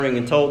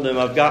and told them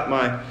I've got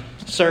my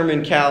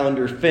sermon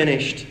calendar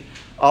finished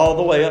all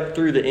the way up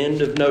through the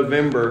end of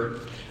November.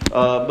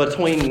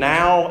 Between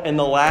now and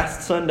the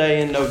last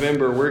Sunday in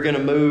November, we're going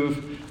to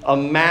move a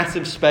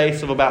massive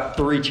space of about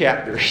 3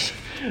 chapters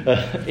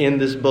in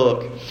this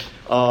book.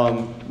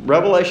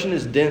 Revelation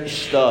is dense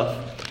stuff.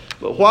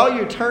 But while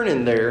you're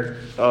turning there,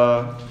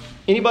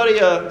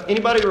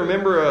 anybody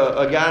remember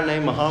a guy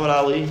named Muhammad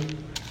Ali?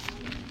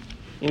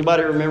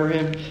 Anybody remember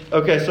him?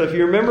 Okay, so if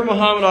you remember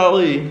Muhammad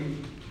Ali,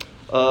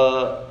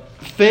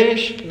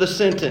 finish the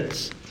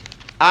sentence.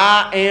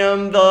 I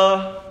am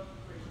the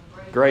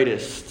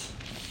greatest.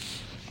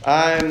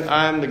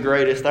 I'm the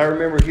greatest. I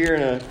remember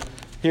hearing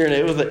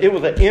it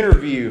was an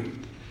interview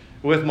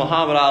with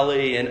Muhammad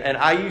Ali, and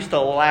I used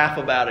to laugh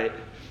about it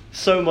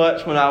so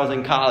much when I was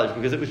in college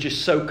because it was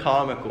just so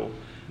comical.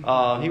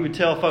 He would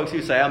tell folks, he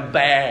would say, I'm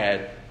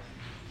bad.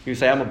 He would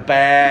say, I'm a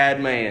bad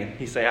man.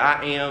 He'd say,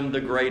 I am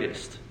the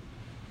greatest.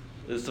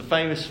 It's a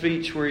famous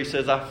speech where he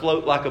says, I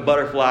float like a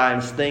butterfly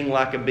and sting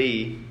like a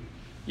bee.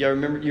 You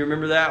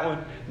remember that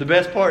one? The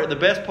best part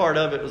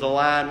of it was a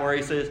line where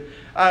he says,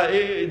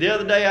 the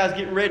other day I was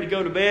getting ready to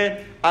go to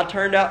bed. I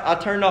turned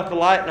off the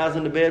light and I was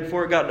in the bed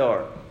before it got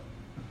dark.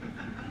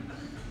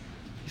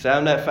 He said,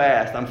 I'm that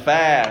fast. I'm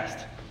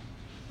fast.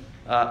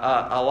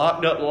 I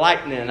locked up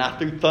lightning. I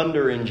threw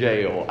thunder in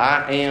jail.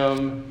 I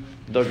am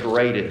the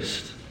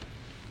greatest.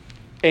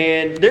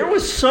 And there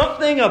was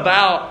something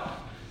about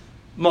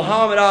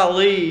Muhammad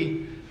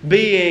Ali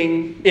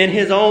being, in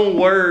his own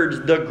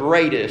words, the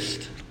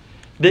greatest.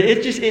 That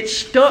it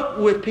stuck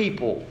with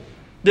people.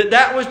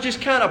 That was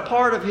just kind of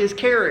part of his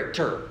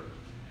character.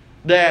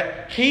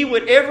 That he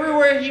would,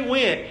 everywhere he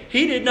went,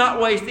 he did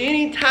not waste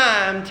any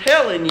time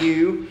telling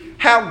you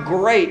how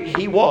great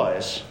he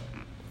was.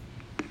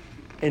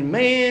 And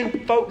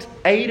man, folks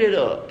ate it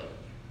up.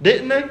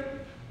 Didn't they?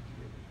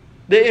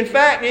 In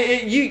fact,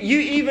 you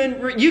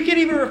can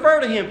even refer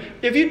to him.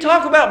 If you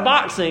talk about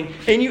boxing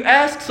and you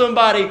ask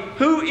somebody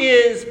who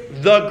is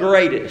the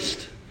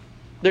greatest,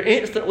 they're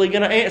instantly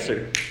going to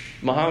answer,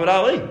 Muhammad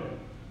Ali.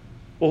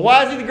 Well,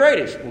 why is he the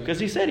greatest? Well,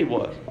 because he said he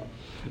was.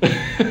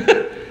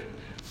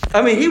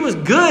 I mean, he was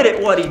good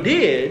at what he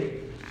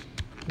did,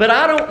 but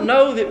I don't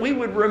know that we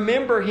would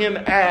remember him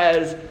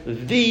as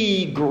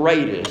the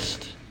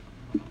greatest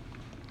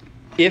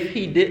if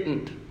he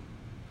didn't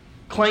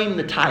claim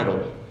the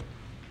title.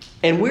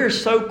 And we're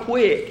so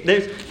quick.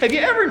 Have you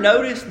ever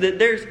noticed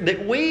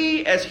that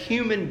we as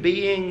human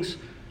beings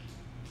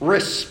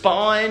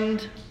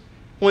respond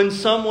when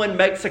someone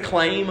makes a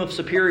claim of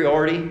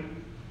superiority?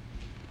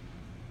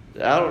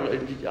 I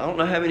don't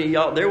know how many of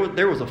y'all.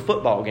 There was a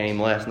football game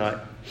last night.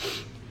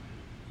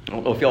 I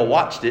don't know if y'all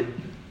watched it.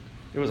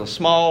 There was a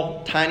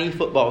small, tiny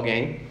football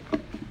game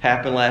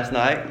happened last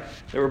night.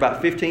 There were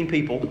about 15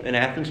 people in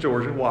Athens,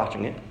 Georgia,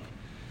 watching it.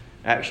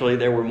 Actually,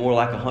 there were more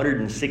like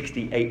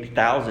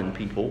 168,000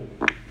 people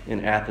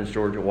in Athens,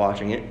 Georgia,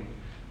 watching it.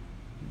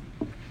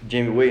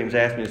 Jimmy Williams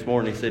asked me this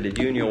morning, he said, did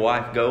you and your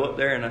wife go up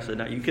there? And I said,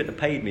 no, you couldn't have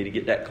paid me to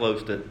get that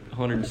close to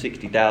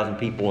 160,000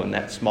 people in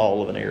that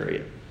small of an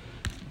area.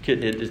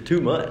 It's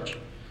too much.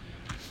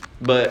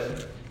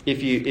 But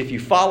if you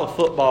follow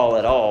football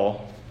at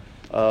all,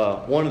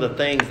 one of the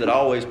things that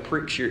always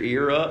pricks your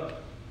ear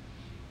up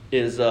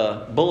is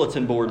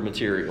bulletin board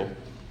material.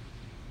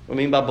 What I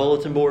mean by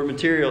bulletin board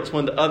material, it's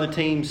when the other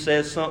team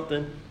says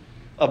something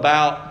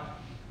about,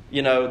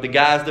 the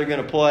guys they're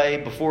going to play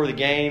before the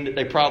game that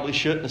they probably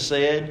shouldn't have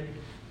said.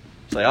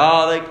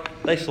 Say,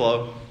 they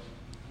slow.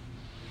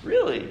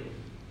 Really?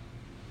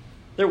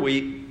 They're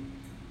weak.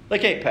 They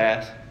can't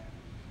pass.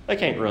 They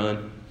can't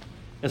run.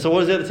 And so what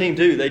does the other team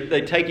do?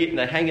 They take it and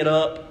they hang it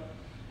up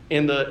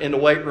in the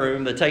weight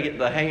room. They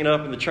hang it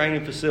up in the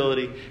training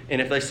facility.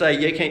 And if they say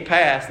you can't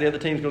pass, the other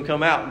team's going to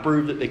come out and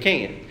prove that they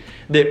can.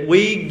 That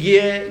we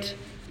get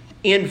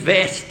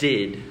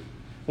invested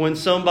when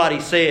somebody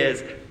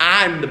says,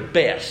 I'm the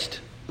best.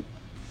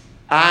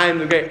 I'm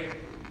the great.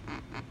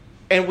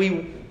 And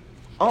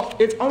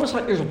it's almost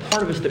like there's a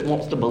part of us that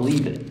wants to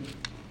believe it.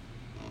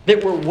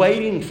 That we're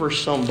waiting for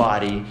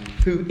somebody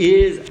who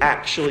is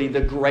actually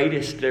the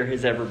greatest there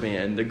has ever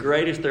been. The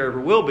greatest there ever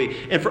will be.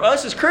 And for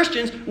us as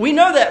Christians, we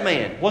know that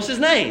man. What's his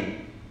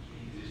name?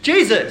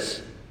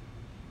 Jesus.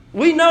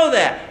 We know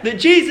that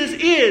Jesus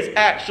is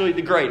actually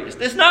the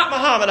greatest. It's not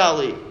Muhammad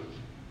Ali.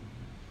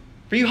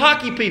 For you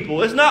hockey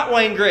people, it's not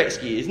Wayne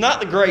Gretzky. It's not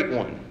the great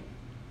one.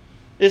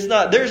 It's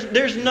not.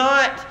 There's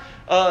not,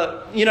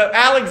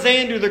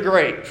 Alexander the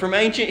Great from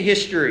ancient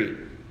history.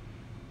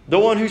 The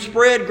one who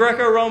spread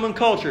Greco-Roman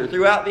culture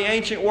throughout the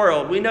ancient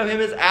world. We know him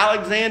as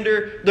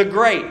Alexander the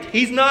Great.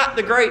 He's not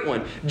the great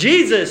one.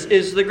 Jesus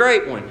is the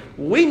great one.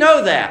 We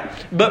know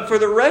that. But for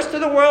the rest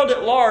of the world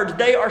at large,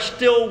 they are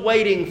still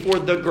waiting for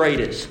the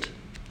greatest.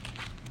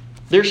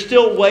 They're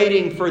still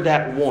waiting for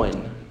that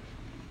one.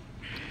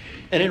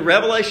 And in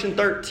Revelation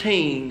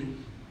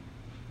 13,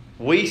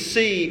 we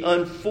see,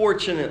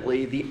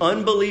 unfortunately, the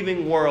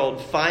unbelieving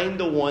world find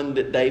the one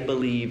that they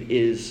believe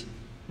is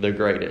the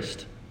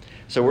greatest.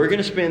 So we're going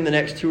to spend the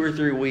next 2 or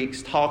 3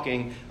 weeks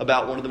talking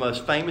about one of the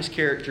most famous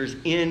characters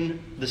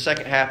in the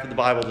second half of the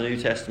Bible, the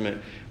New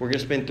Testament. We're going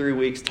to spend 3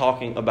 weeks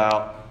talking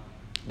about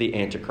the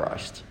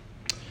Antichrist.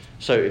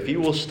 So if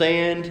you will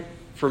stand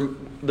for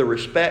the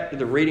respect of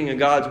the reading of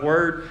God's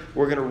Word,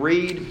 we're going to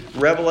read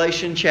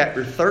Revelation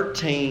chapter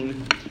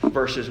 13,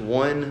 verses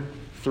 1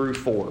 through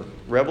 4.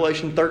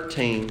 Revelation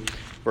 13,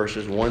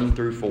 verses 1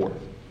 through 4.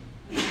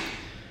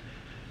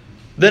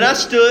 Then I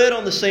stood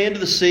on the sand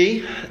of the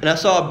sea, and I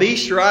saw a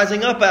beast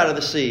rising up out of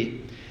the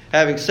sea,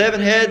 having 7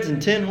 heads and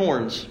 10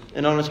 horns,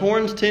 and on his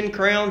horns 10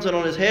 crowns, and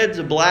on his heads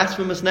a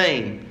blasphemous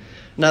name.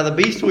 Now the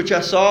beast which I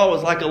saw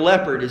was like a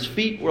leopard, his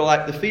feet were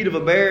like the feet of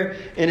a bear,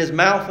 and his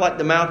mouth like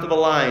the mouth of a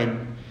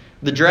lion.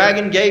 The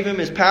dragon gave him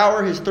his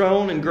power, his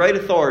throne, and great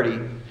authority.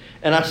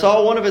 And I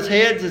saw one of his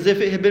heads as if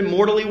it had been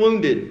mortally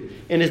wounded,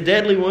 and his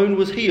deadly wound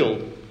was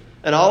healed.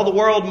 And all the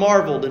world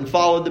marveled and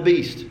followed the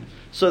beast.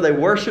 So they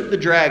worshipped the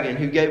dragon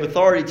who gave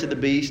authority to the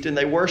beast, and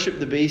they worshipped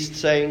the beast,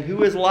 saying,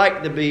 "Who is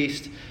like the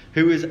beast,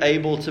 who is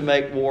able to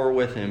make war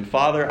with him?"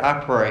 Father,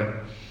 I pray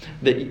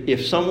that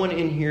if someone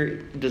in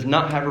here does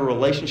not have a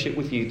relationship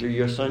with you through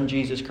your Son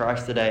Jesus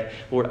Christ today,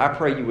 Lord, I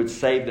pray you would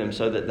save them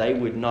so that they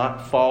would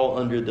not fall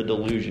under the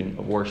delusion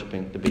of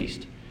worshiping the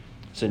beast.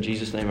 So in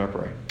Jesus' name I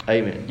pray.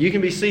 Amen. You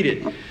can be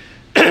seated.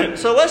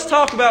 So let's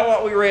talk about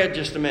what we read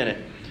just a minute.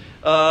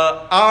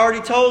 I already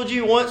told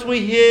you once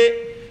we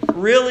hit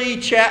really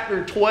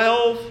chapter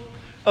 12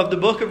 of the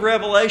book of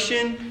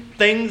Revelation,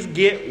 things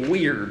get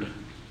weird.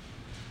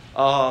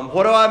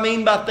 What do I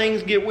mean by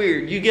things get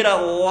weird? You get a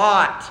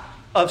lot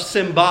of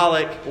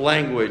symbolic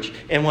language.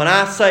 And when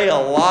I say a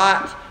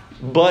lot,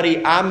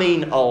 buddy, I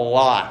mean a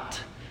lot.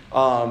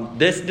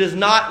 This does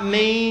not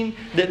mean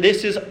that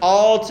this is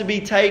all to be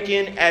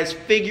taken as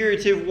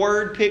figurative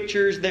word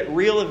pictures, that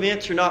real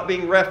events are not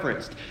being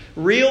referenced.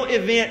 Real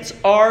events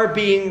are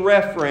being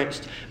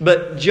referenced,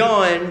 but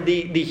John,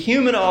 the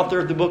human author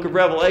of the book of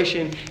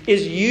Revelation,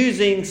 is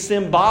using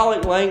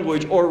symbolic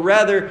language, or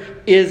rather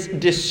is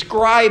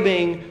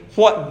describing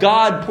what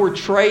God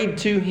portrayed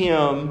to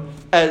him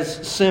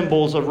as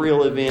symbols of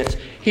real events.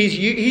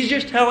 He's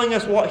just telling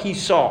us what he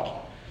saw.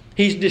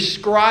 He's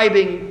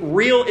describing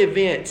real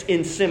events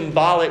in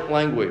symbolic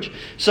language.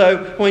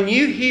 So when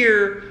you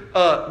hear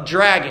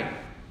dragon,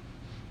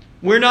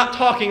 we're not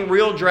talking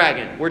real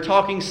dragon. We're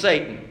talking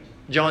Satan.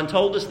 John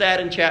told us that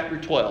in chapter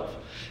 12.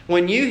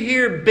 When you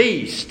hear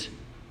beast,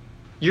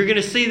 you're going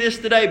to see this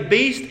today.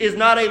 Beast is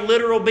not a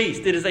literal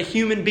beast. It is a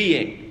human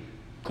being.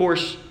 Of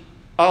course,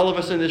 all of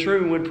us in this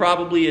room would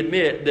probably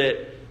admit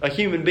that a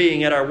human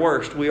being at our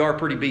worst, we are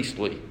pretty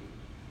beastly.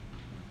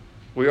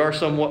 We are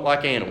somewhat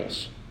like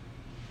animals.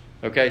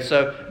 Okay,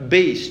 so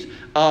beast.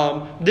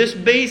 This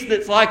beast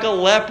that's like a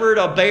leopard,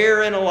 a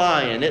bear, and a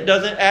lion. It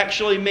doesn't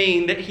actually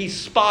mean that he's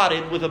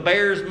spotted with a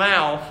bear's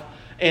mouth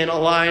and a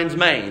lion's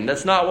mane.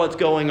 That's not what's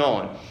going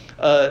on.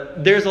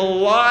 There's a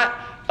lot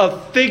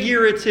of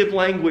figurative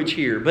language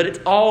here, but it's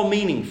all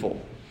meaningful.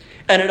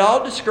 And it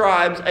all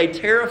describes a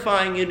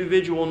terrifying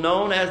individual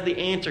known as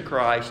the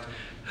Antichrist,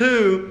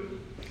 who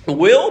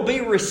will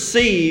be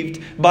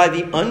received by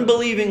the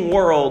unbelieving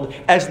world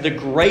as the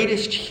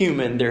greatest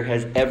human there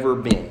has ever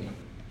been.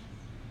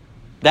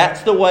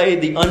 That's the way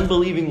the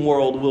unbelieving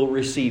world will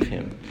receive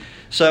him.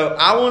 So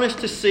I want us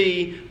to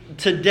see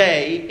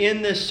today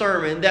in this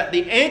sermon that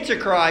the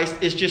Antichrist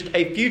is just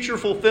a future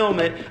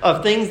fulfillment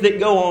of things that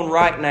go on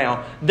right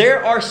now.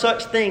 There are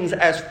such things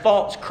as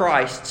false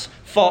Christs,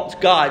 false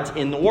gods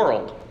in the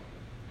world.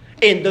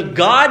 And the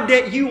God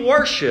that you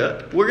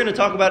worship, we're going to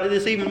talk about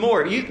this even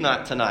more at Youth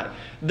Night tonight.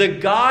 The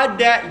God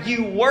that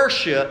you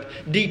worship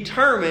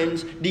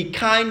determines the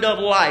kind of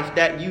life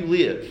that you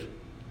live.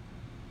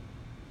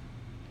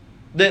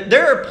 That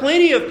there are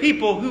plenty of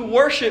people who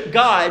worship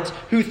gods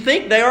who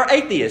think they are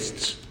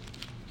atheists.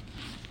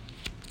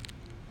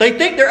 They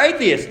think they're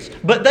atheists,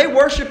 but they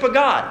worship a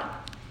God.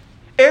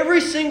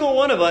 Every single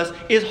one of us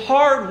is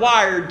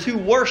hardwired to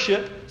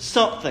worship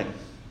something.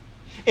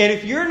 And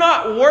if you're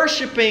not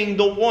worshiping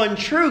the one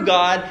true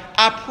God,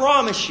 I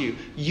promise you,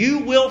 you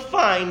will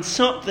find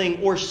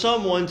something or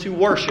someone to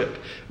worship.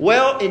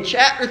 Well, in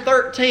chapter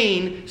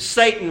 13,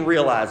 Satan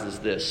realizes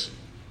this.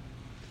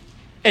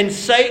 And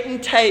Satan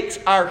takes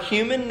our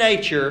human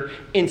nature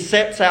and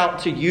sets out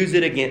to use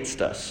it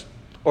against us.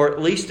 Or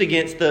at least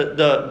against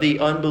the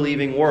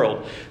unbelieving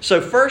world. So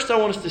first I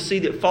want us to see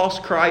that false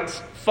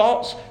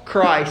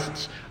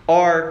Christs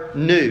are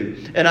new.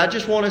 And I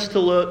just want us to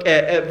look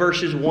at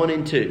verses 1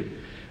 and 2.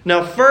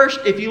 Now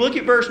first, if you look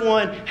at verse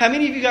 1, how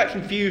many of you got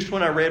confused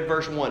when I read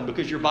verse 1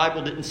 because your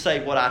Bible didn't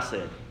say what I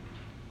said?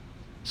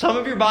 Some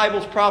of your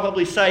Bibles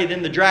probably say,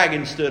 "Then the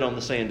dragon stood on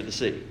the sand of the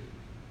sea."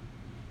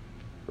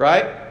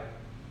 Right?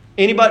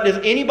 Does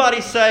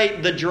anybody say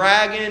the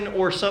dragon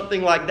or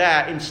something like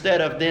that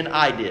instead of "then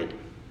I did"?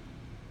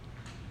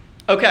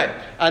 Okay,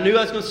 I knew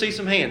I was going to see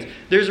some hands.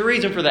 There's a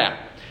reason for that.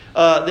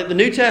 That the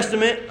New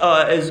Testament,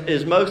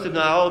 as most if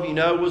not all of you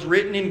know, was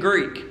written in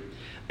Greek.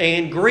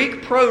 And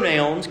Greek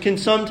pronouns can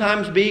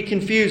sometimes be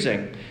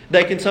confusing.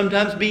 They can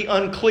sometimes be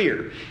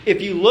unclear.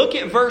 If you look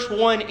at verse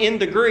 1 in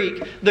the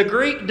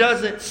Greek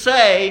doesn't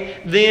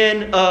say,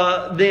 then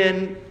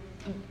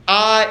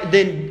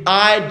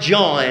I,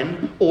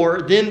 John,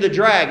 or then the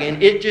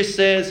dragon. It just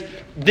says,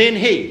 then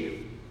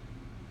he.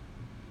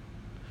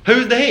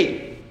 Who's the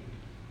he?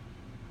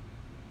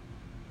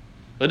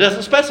 It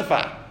doesn't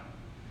specify.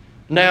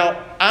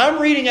 Now,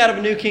 I'm reading out of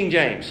a New King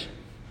James.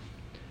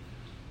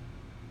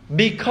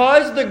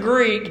 Because the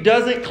Greek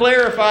doesn't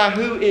clarify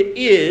who it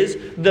is,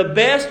 the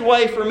best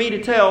way for me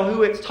to tell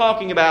who it's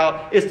talking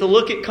about is to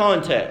look at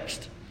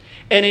context.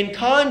 And in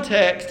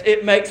context,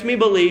 it makes me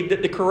believe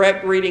that the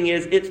correct reading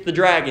is it's the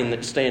dragon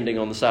that's standing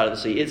on the side of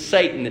the sea. It's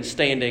Satan that's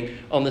standing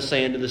on the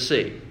sand of the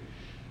sea,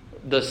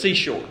 the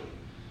seashore.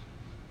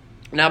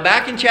 Now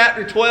back in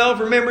chapter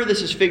 12, remember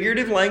this is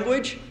figurative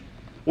language.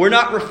 We're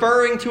not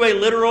referring to a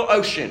literal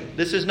ocean.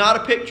 This is not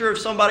a picture of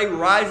somebody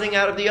rising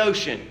out of the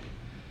ocean.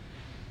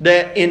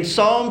 That in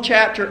Psalm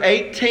chapter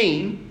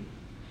 18,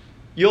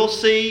 you'll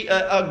see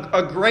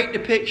a great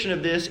depiction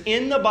of this.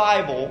 In the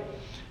Bible,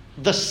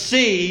 the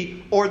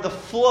sea or the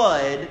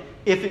flood,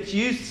 if it's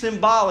used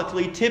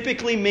symbolically,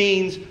 typically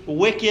means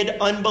wicked,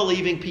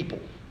 unbelieving people.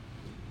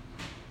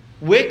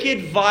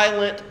 Wicked,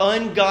 violent,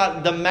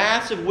 the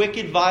mass of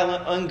wicked,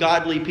 violent,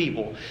 ungodly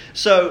people.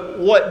 So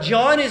what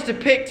John is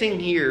depicting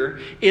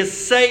here is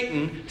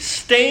Satan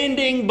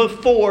standing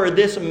before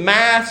this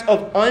mass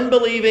of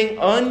unbelieving,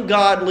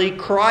 ungodly,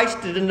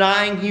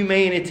 Christ-denying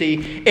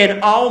humanity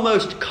and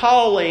almost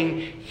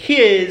calling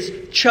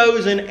his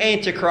chosen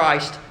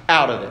Antichrist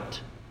out of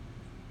it.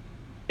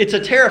 It's a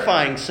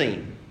terrifying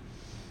scene.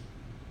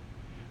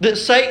 That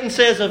Satan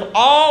says, of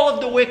all of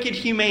the wicked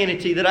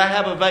humanity that I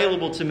have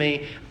available to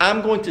me,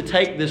 I'm going to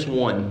take this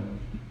one.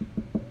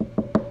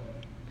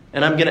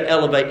 And I'm going to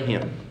elevate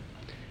him.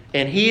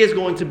 And he is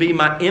going to be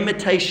my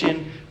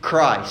imitation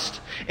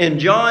Christ. And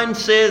John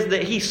says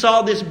that he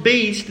saw this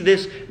beast,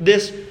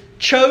 this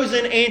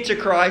chosen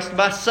Antichrist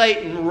by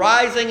Satan,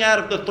 rising out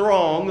of the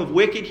throng of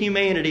wicked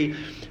humanity,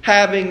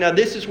 having, now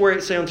this is where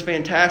it sounds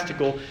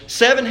fantastical,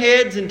 7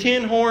 heads and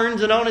 10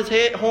 horns, and on his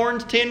head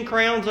horns 10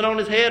 crowns, and on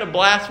his head a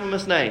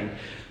blasphemous name.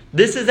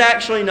 This is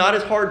actually not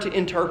as hard to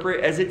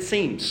interpret as it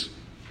seems.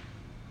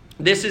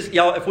 This is,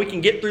 y'all, if we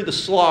can get through the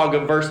slog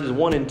of verses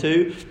 1 and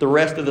 2, the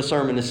rest of the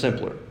sermon is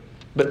simpler.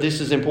 But this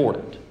is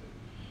important.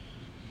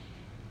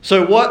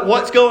 So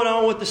what's going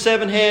on with the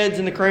 7 heads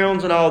and the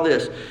crowns and all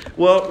this?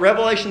 Well,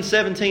 Revelation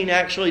 17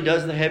 actually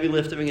does the heavy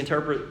lifting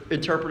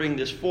interpreting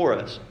this for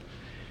us.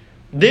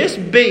 This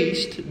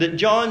beast that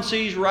John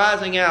sees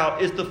rising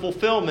out is the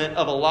fulfillment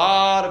of a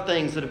lot of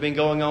things that have been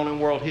going on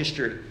in world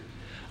history.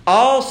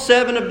 All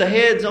 7 of the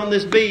heads on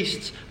this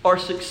beast are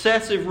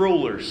successive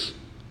rulers.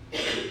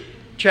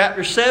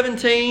 Chapter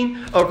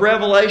 17 of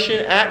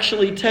Revelation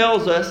actually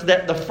tells us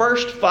that the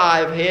first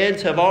 5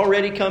 heads have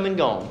already come and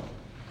gone.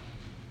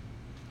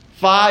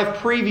 5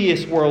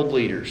 previous world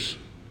leaders.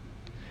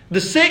 The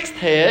 6th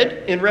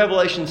head in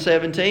Revelation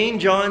 17,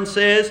 John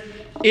says,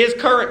 is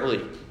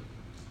currently.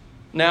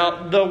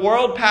 Now, the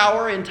world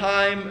power in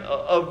time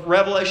of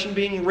Revelation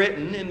being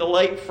written in the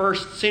late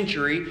 1st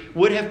century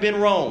would have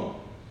been Rome.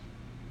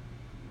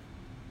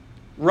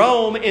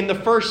 Rome in the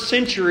 1st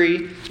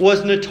century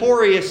was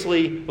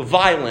notoriously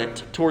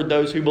violent toward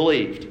those who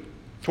believed,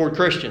 toward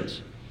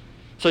Christians.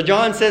 So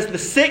John says the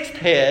 6th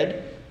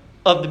head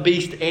of the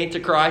beast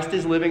Antichrist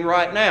is living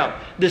right now.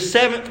 The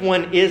 7th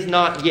one is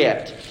not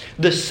yet.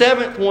 The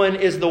 7th one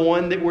is the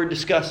one that we're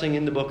discussing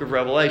in the book of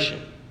Revelation.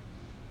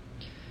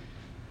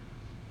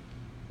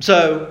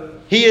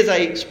 So, he is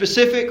a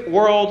specific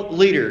world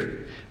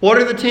leader. What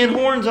are the 10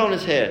 horns on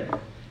his head?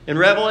 In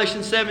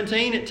Revelation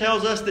 17, it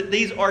tells us that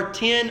these are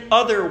 10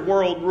 other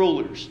world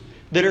rulers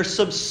that are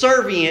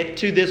subservient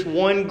to this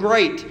one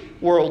great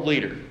world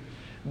leader.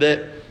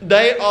 That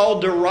they all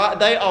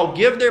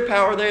give their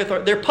power,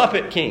 they're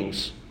puppet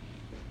kings.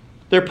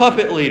 They're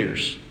puppet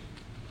leaders.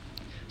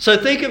 So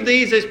think of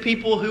these as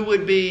people who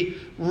would be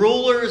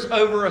rulers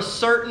over a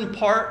certain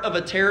part of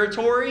a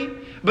territory,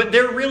 but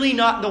they're really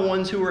not the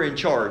ones who are in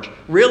charge.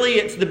 Really,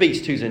 it's the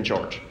beast who's in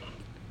charge.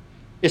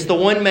 It's the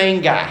one main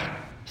guy.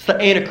 It's the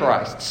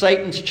Antichrist,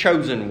 Satan's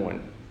chosen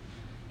one.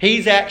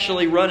 He's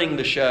actually running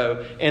the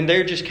show, and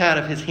they're just kind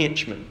of his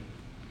henchmen.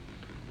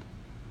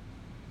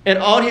 And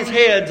on his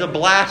head's a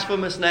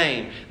blasphemous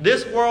name.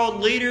 This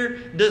world leader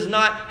does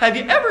not... Have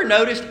you ever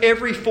noticed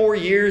every 4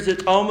 years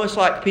it's almost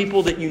like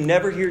people that you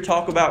never hear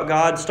talk about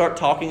God start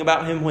talking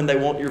about Him when they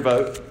want your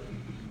vote?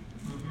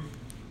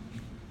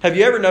 Have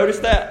you ever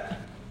noticed that?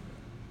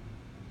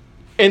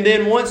 And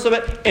then once...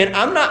 And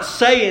I'm not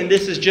saying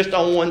this is just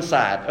on one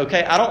side,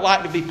 okay? I don't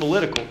like to be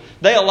political.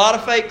 There are a lot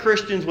of fake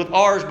Christians with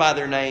R's by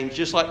their names,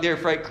 just like there are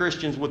fake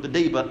Christians with the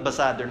D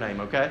beside their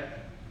name, okay?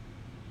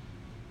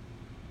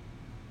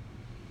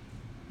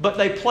 But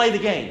they play the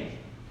game.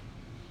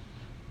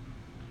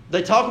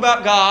 They talk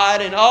about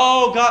God and,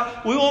 oh,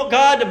 God, we want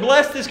God to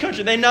bless this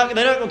country. They're not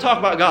going to talk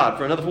about God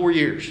for another 4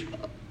 years.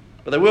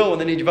 But they will when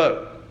they need your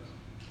vote.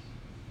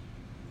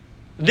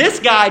 This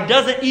guy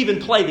doesn't even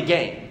play the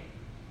game.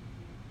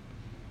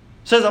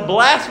 It says a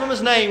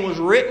blasphemous name was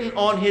written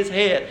on his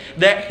head,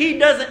 that he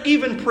doesn't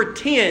even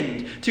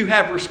pretend to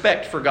have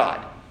respect for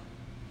God.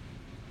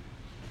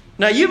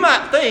 Now you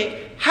might think,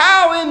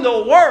 how in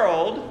the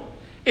world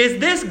is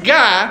this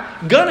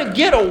guy going to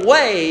get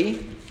away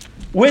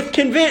with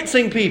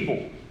convincing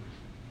people?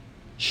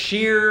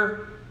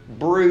 Sheer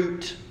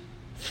brute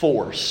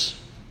force.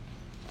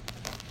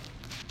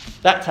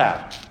 That's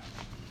how.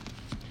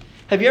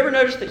 Have you ever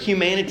noticed that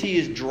humanity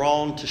is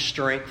drawn to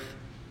strength?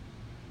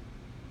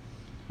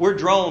 We're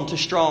drawn to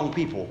strong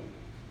people.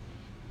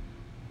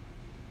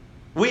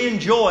 We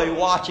enjoy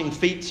watching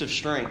feats of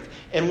strength.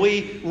 And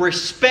we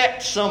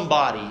respect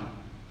somebody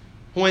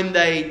when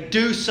they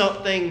do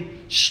something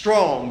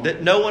strong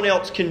that no one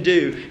else can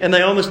do. And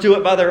they almost do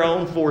it by their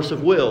own force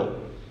of will.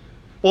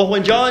 Well,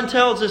 when John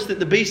tells us that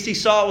the beast he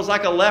saw was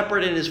like a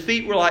leopard and his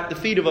feet were like the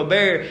feet of a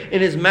bear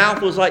and his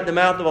mouth was like the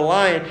mouth of a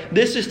lion,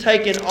 this is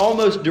taken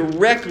almost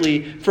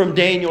directly from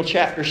Daniel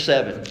chapter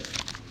 7.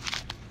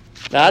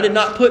 Now, I did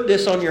not put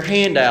this on your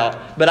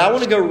handout, but I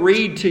want to go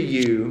read to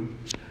you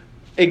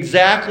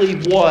exactly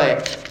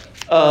what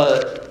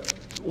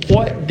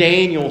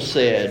Daniel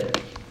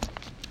said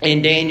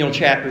in Daniel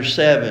chapter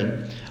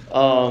 7,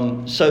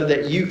 so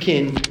that you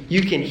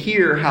can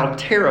hear how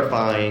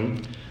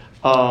terrifying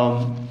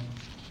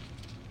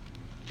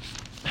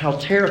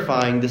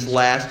this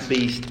last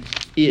beast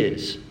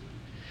is.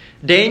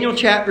 Daniel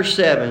chapter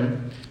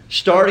 7,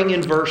 starting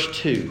in verse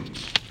 2.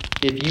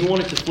 If you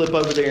wanted to flip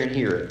over there and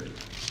hear it.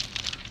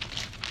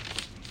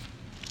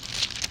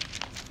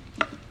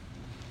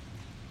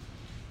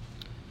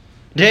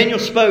 Daniel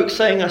spoke,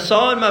 saying, I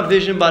saw in my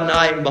vision by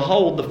night, and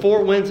behold, the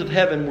four winds of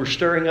heaven were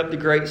stirring up the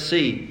great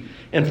sea.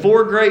 And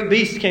four great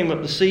beasts came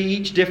up the sea,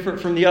 each different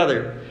from the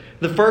other.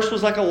 The first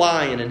was like a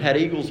lion and had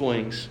eagle's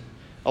wings.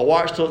 I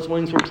watched till its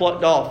wings were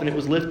plucked off, and it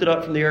was lifted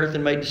up from the earth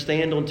and made to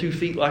stand on 2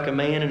 feet like a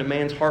man, and a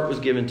man's heart was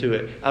given to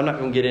it. I'm not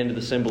going to get into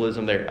the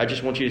symbolism there. I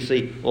just want you to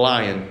see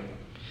lion.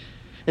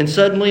 And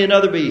suddenly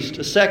another beast,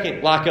 a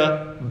second like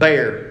a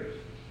bear.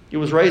 It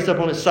was raised up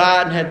on its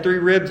side and had 3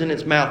 ribs in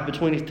its mouth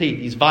between its teeth.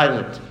 He's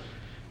violent.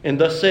 And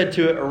thus said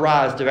to it,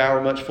 Arise, devour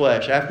much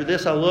flesh. After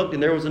this I looked,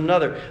 and there was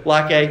another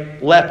like a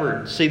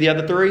leopard. See the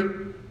other 3?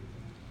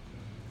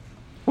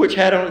 Which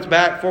had on its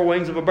back 4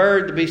 wings of a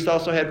bird. The beast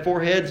also had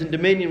 4 heads, and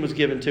dominion was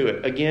given to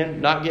it.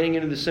 Again, not getting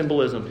into the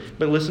symbolism.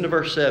 But listen to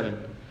verse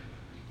 7.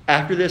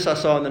 After this I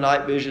saw in the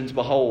night visions,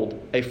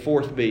 behold, a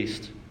 4th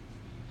beast,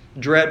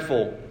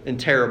 dreadful and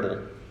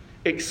terrible,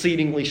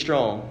 exceedingly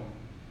strong.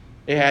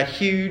 It had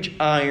huge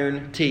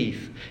iron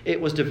teeth. It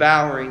was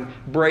devouring,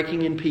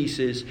 breaking in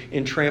pieces,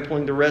 and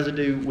trampling the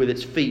residue with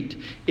its feet.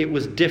 It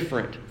was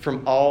different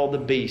from all the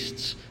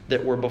beasts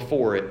that were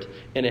before it,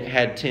 and it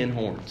had 10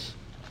 horns.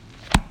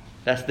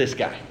 That's this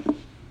guy.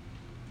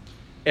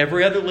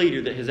 Every other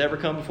leader that has ever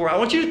come before. I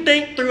want you to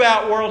think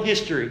throughout world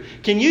history.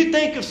 Can you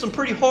think of some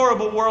pretty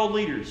horrible world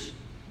leaders?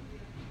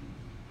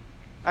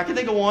 I can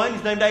think of one.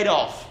 He's named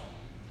Adolf.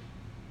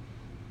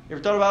 You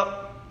ever thought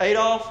about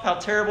Adolf? How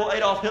terrible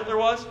Adolf Hitler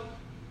was?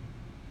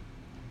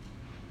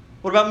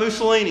 What about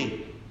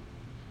Mussolini?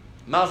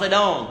 Mao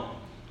Zedong?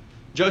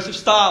 Joseph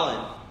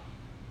Stalin?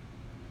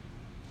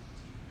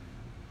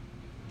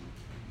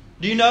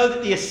 Do you know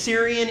that the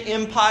Assyrian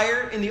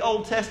Empire in the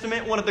Old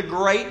Testament, one of the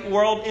great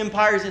world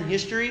empires in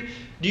history,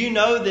 do you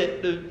know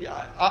that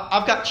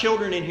I've got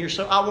children in here,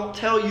 so I won't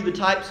tell you the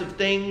types of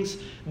things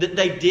that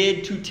they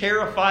did to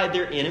terrify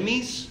their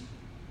enemies.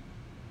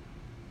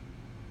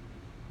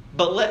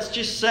 But let's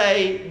just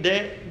say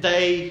that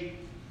they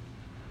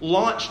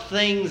launched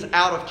things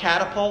out of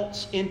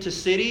catapults into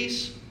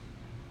cities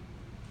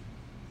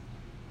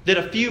that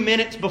a few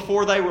minutes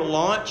before they were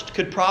launched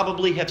could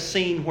probably have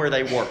seen where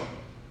they were.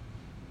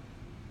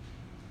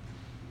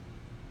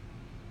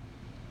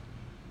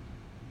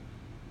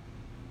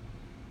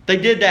 They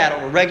did that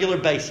on a regular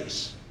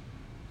basis.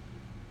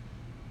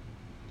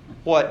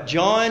 What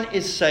John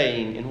is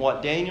saying and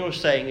what Daniel is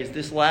saying is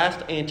this last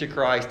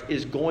Antichrist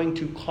is going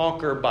to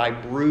conquer by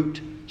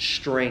brute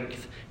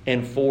strength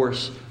and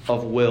force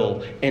of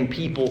will. And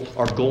people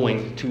are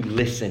going to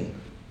listen.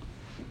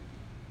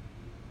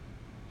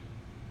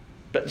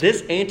 But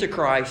this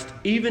Antichrist,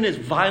 even as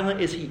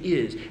violent as he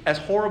is, as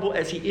horrible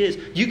as he is,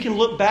 you can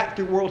look back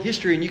through world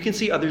history and you can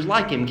see others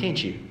like him,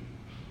 can't you?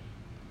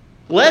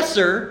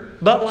 Lesser,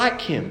 but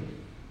like him.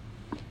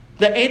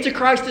 The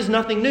Antichrist is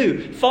nothing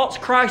new. False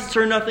Christs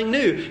are nothing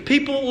new.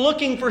 People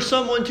looking for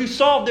someone to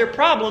solve their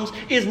problems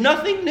is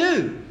nothing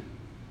new.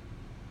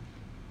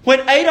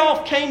 When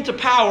Adolf came to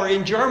power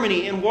in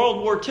Germany in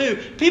World War II,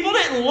 people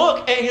didn't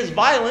look at his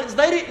violence.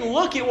 They didn't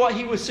look at what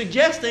he was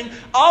suggesting.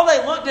 All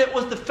they looked at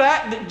was the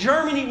fact that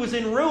Germany was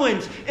in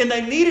ruins and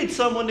they needed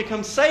someone to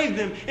come save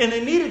them. And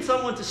they needed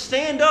someone to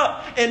stand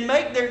up and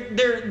make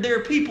their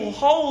people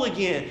whole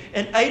again.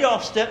 And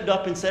Adolf stepped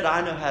up and said,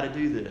 I know how to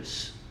do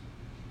this.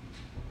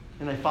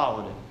 And they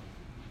followed him.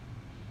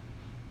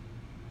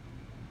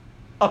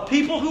 A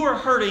people who are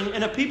hurting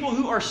and a people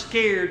who are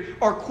scared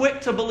are quick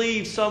to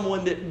believe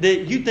someone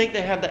that you think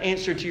they have the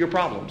answer to your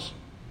problems.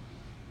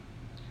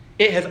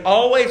 It has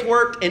always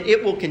worked, and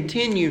it will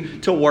continue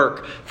to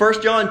work.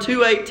 1 John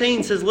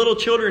 2:18 says, little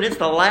children, it's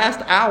the last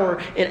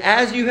hour, and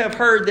as you have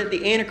heard that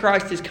the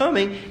Antichrist is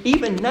coming,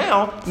 even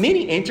now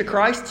many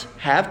Antichrists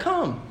have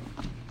come,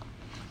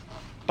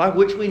 by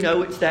which we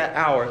know it's that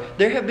hour.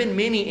 There have been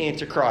many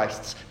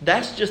Antichrists.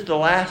 That's just the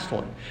last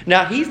one.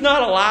 Now, he's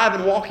not alive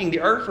and walking the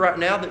earth right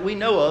now that we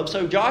know of,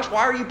 so Josh,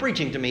 why are you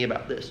preaching to me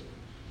about this?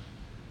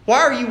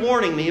 Why are you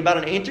warning me about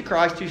an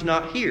Antichrist who's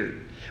not here?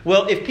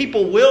 Well, if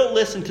people will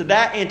listen to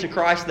that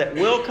Antichrist that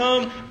will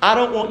come, I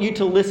don't want you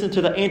to listen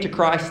to the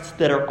Antichrists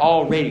that are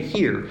already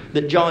here,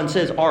 that John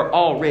says are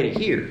already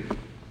here.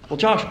 Well,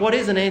 Josh, what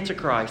is an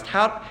Antichrist?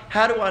 How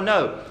do I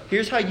know?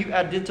 Here's how you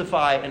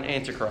identify an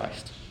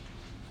Antichrist.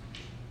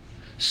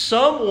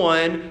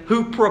 Someone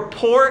who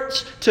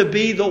purports to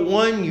be the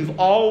one you've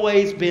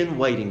always been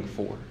waiting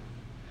for.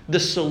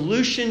 The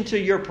solution to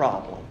your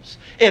problems.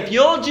 If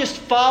you'll just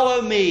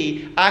follow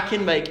me, I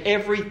can make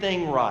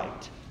everything right.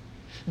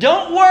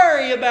 Don't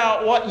worry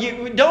about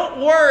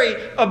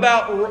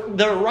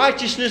the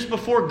righteousness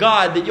before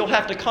God that you'll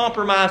have to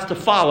compromise to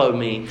follow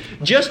me.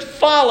 Just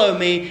follow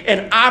me,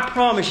 and I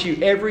promise you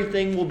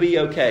everything will be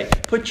okay.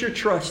 Put your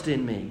trust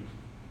in me.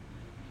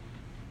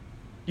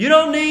 You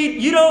don't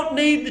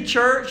need the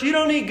church. You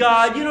don't need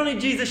God. You don't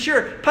need Jesus.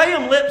 Sure, pay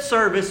Him lip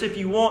service if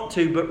you want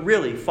to, but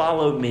really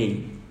follow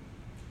me.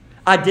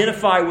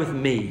 Identify with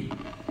me.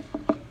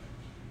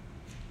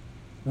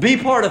 Be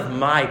part of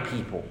my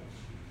people.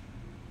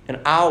 And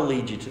I'll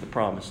lead you to the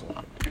promised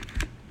land.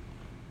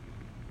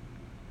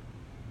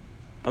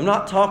 I'm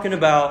not talking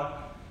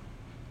about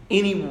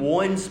any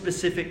one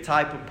specific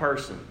type of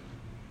person.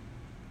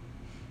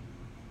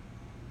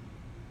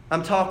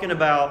 I'm talking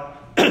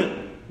about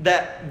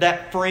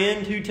that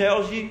friend who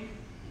tells you,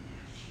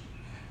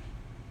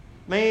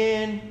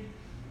 man,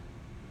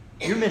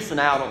 you're missing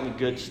out on the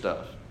good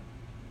stuff.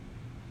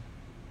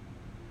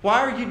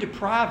 Why are you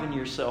depriving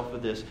yourself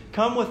of this?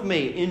 Come with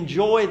me.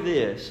 Enjoy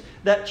this.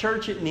 That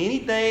church isn't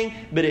anything,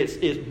 but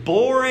it's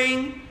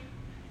boring.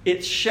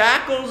 It's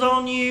shackles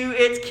on you.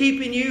 It's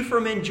keeping you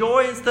from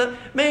enjoying stuff.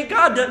 Man,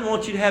 God doesn't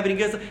want you to have any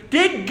good stuff.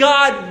 Did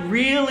God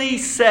really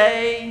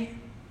say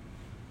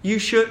you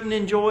shouldn't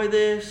enjoy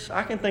this?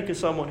 I can think of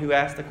someone who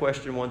asked the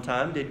question one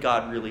time, did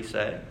God really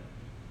say?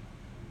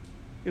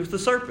 It was the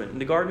serpent in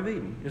the Garden of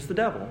Eden. It's the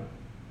devil.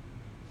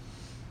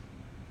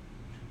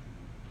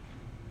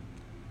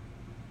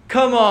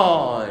 Come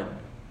on.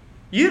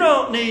 You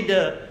don't need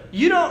to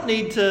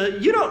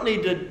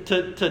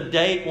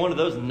date one of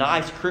those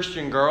nice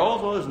Christian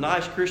girls, one of those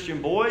nice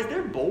Christian boys.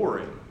 They're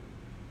boring.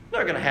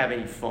 They're not going to have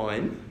any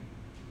fun.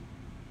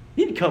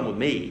 You need to come with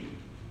me.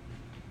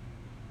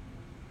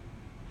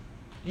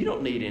 You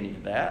don't need any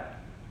of that.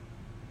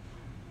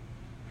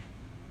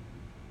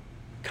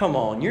 Come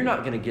on, you're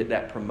not going to get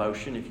that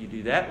promotion if you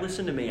do that.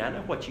 Listen to me. I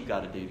know what you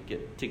got to do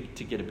to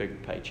get a bigger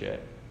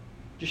paycheck.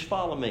 Just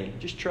follow me.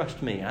 Just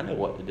trust me. I know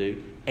what to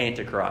do.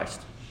 Antichrist.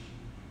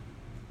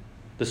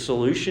 The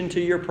solution to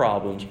your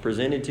problems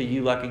presented to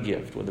you like a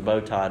gift with a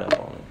bow tied up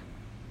on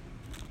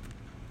it.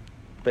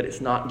 But it's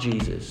not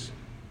Jesus.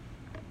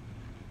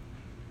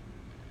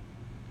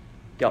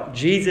 Y'all,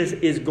 Jesus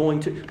is going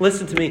to,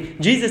 listen to me,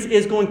 Jesus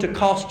is going to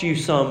cost you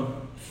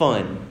some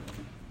fun.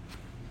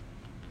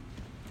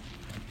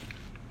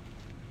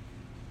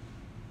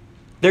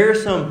 There are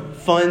some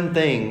fun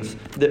things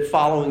that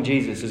following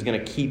Jesus is going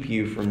to keep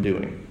you from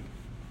doing.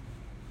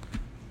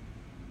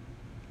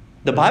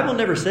 The Bible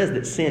never says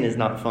that sin is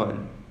not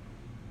fun,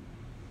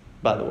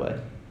 by the way.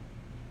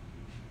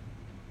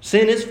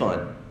 Sin is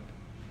fun.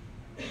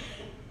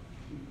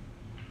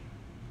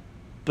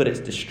 But it's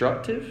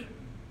destructive.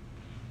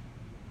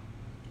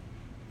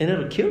 And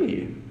it'll kill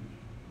you.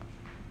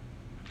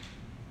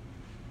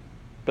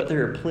 But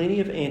there are plenty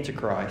of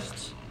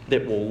antichrists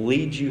that will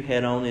lead you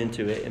head on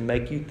into it and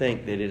make you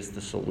think that it is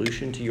the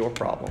solution to your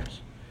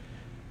problems.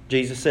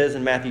 Jesus says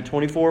in Matthew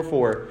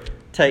 24:4,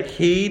 take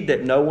heed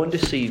that no one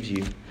deceives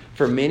you.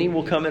 For many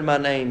will come in my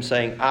name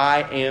saying,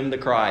 I am the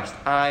Christ.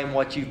 I am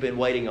what you've been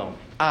waiting on.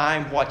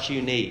 I'm what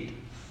you need.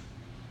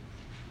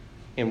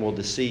 And will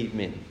deceive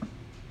many.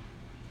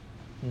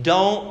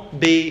 Don't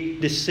be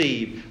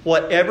deceived.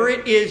 Whatever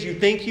it is you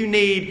think you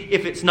need,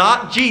 if it's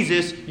not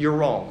Jesus, you're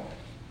wrong.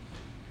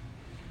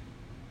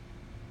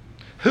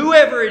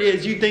 Whoever it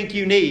is you think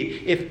you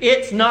need, if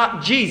it's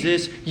not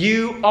Jesus,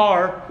 you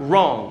are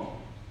wrong.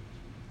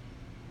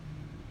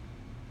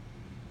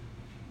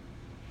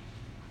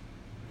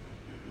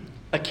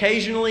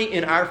 Occasionally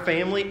in our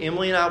family,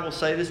 Emily and I will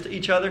say this to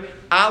each other,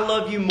 I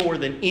love you more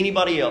than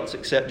anybody else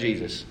except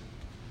Jesus.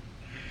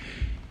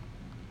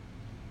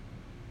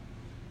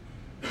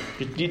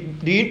 Do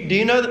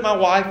you know that my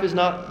wife is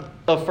not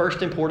of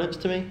first importance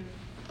to me?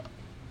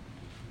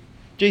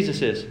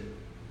 Jesus is.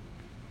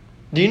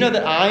 Do you know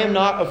that I am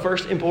not of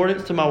first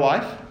importance to my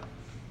wife?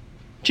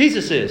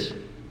 Jesus is.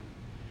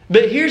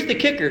 But here's the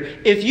kicker.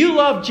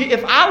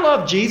 If I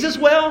love Jesus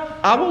well,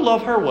 I will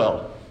love her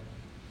well.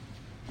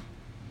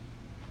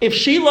 If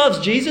she loves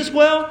Jesus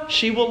well,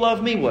 she will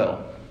love me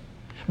well.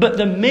 But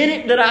the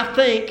minute that I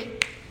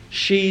think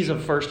She's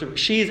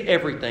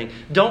everything.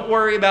 Don't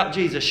worry about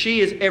Jesus.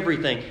 She is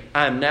everything.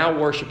 I am now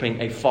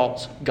worshiping a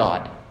false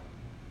god.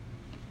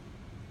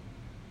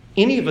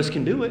 Any of us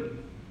can do it.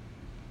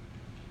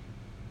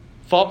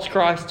 False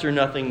Christs are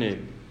nothing new.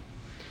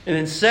 And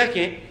then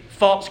second,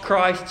 false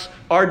Christs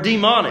are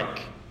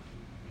demonic.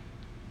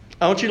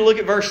 I want you to look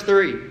at verse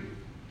 3.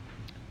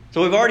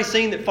 So we've already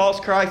seen that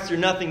false Christs are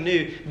nothing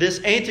new.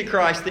 This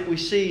Antichrist that we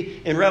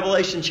see in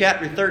Revelation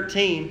chapter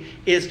 13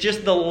 is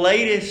just the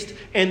latest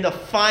and the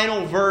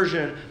final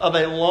version of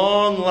a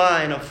long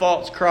line of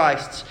false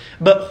Christs.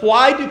 But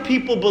why do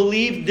people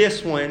believe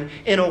this one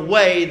in a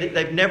way that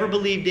they've never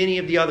believed any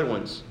of the other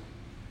ones?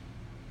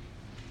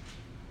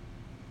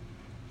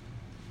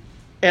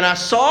 And I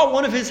saw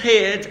one of his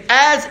heads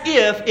as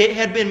if it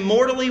had been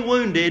mortally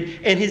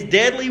wounded, and his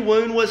deadly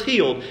wound was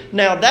healed.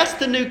 Now, that's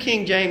the New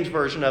King James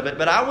Version of it.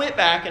 But I went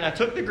back and I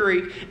took the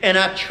Greek and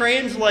I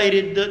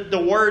translated the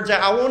words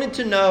out. I wanted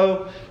to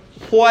know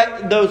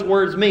what those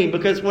words mean.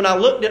 Because when I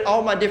looked at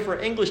all my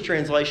different English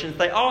translations,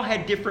 they all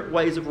had different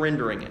ways of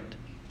rendering it.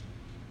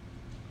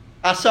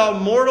 I saw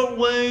mortal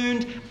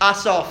wound. I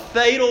saw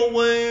fatal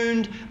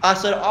wound. I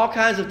saw all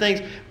kinds of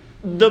things.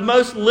 The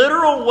most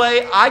literal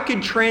way I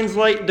could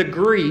translate the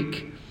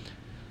Greek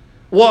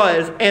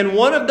was, and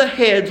one of the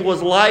heads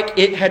was like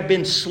it had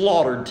been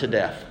slaughtered to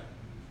death.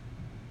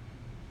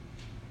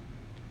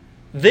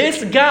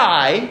 This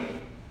guy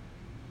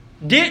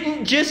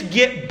didn't just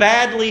get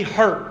badly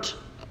hurt.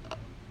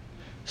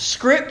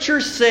 Scripture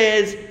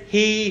says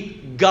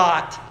he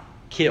got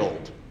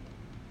killed.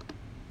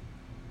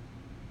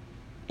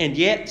 And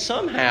yet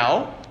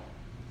somehow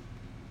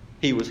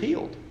he was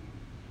healed.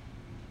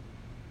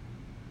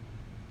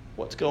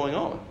 What's going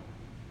on?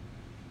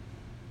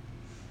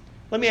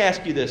 Let me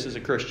ask you this as a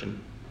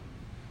Christian.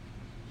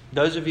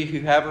 Those of you who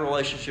have a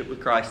relationship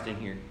with Christ in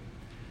here,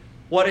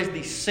 what is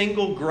the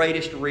single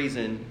greatest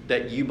reason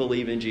that you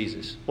believe in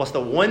Jesus? What's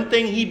the one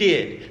thing He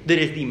did that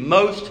is the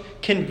most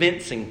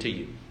convincing to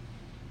you?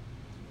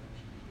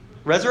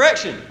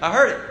 Resurrection. I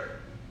heard it.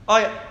 Oh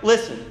yeah,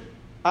 listen.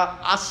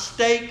 I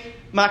stake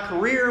my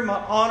career, my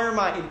honor,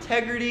 my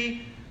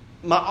integrity,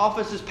 my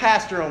office as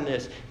pastor on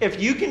this.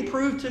 If you can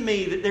prove to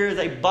me that there is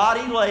a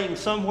body laying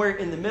somewhere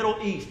in the Middle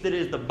East that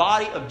is the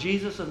body of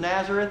Jesus of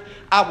Nazareth,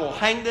 I will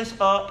hang this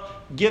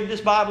up, give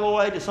this Bible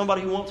away to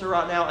somebody who wants it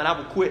right now, and I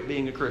will quit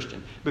being a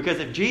Christian. Because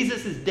if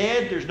Jesus is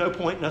dead, there's no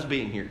point in us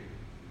being here.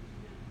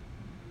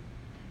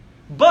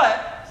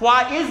 But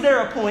why is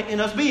there a point in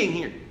us being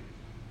here?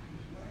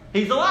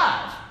 He's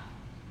alive.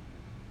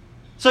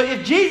 So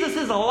if Jesus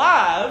is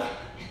alive,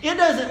 it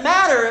doesn't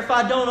matter if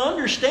I don't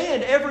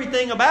understand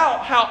everything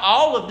about how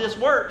all of this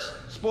works.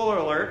 Spoiler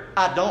alert,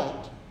 I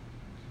don't.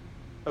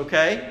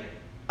 Okay?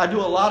 I do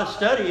a lot of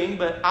studying,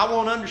 but I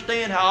won't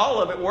understand how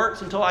all of it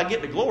works until I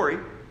get to glory.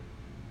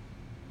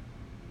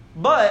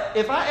 But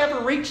if I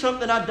ever reach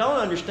something I don't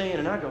understand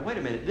and I go, wait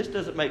a minute, this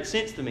doesn't make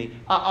sense to me,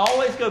 I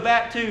always go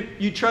back to,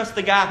 you trust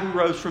the guy who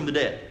rose from the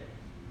dead.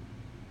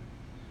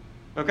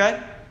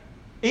 Okay?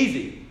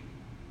 Easy.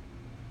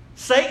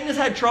 Satan has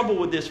had trouble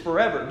with this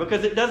forever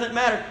because it doesn't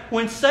matter.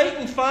 When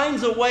Satan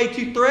finds a way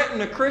to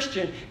threaten a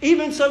Christian,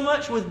 even so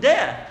much with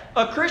death,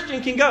 a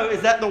Christian can go,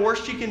 is that the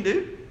worst you can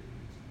do?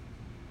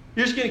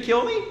 You're just going to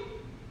kill me?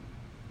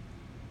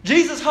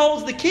 Jesus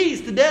holds the keys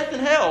to death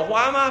and hell.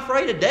 Why am I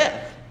afraid of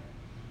death?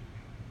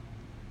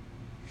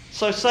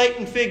 So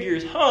Satan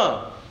figures,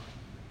 a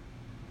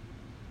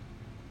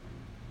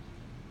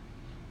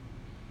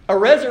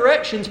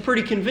resurrection's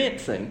pretty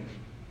convincing.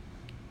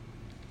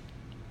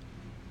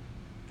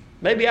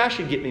 Maybe I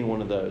should get me one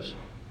of those.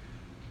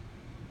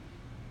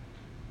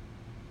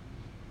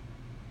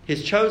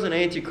 His chosen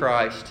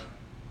Antichrist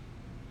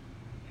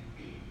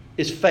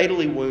is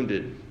fatally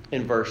wounded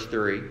in verse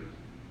 3.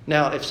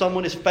 Now, if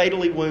someone is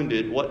fatally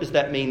wounded, what does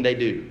that mean they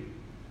do?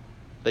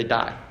 They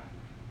die.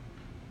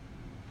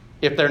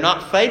 If they're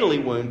not fatally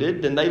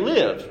wounded, then they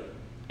live.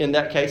 In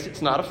that case,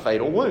 it's not a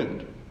fatal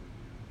wound.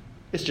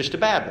 It's just a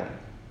bad one.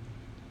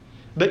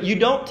 But you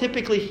don't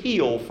typically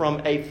heal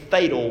from a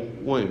fatal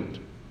wound.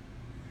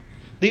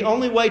 The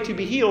only way to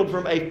be healed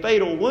from a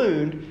fatal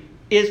wound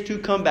is to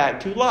come back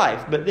to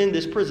life. But then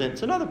this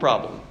presents another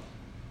problem.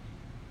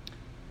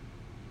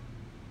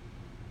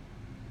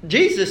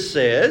 Jesus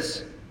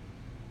says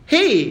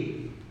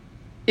He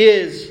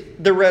is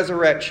the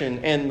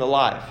resurrection and the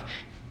life.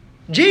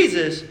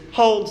 Jesus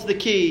holds the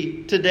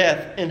key to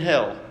death and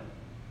hell.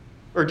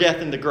 Or death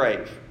and the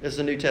grave, as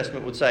the New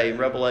Testament would say in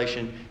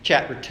Revelation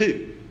chapter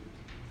 2.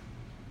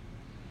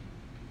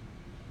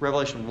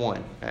 Revelation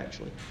 1,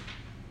 actually.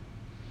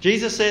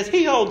 Jesus says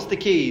He holds the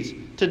keys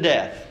to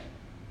death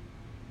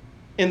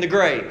in the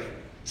grave.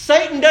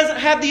 Satan doesn't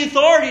have the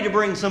authority to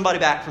bring somebody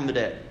back from the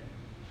dead.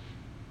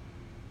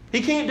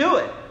 He can't do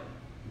it.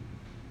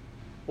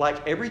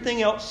 Like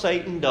everything else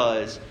Satan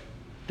does,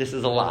 this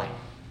is a lie.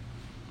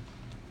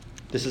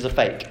 This is a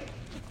fake.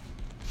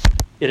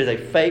 It is a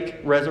fake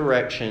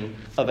resurrection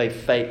of a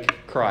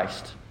fake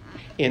Christ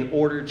in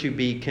order to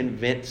be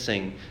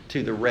convincing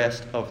to the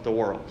rest of the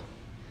world.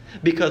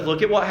 Because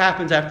look at what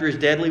happens after his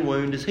deadly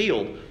wound is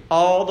healed.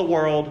 all the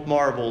world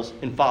marvels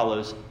and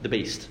follows the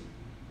beast.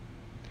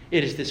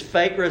 It is this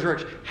fake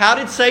resurrection. How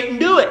did Satan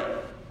do it?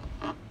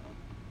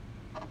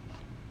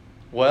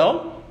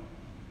 Well,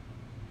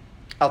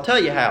 I'll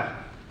tell you how.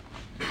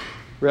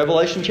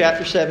 Revelation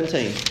chapter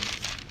 17.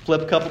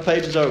 Flip a couple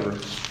pages over.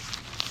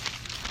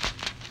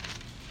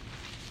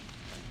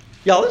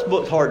 Y'all, this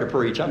book's hard to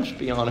preach. I'm just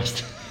being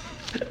honest.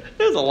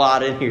 There's a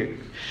lot in here.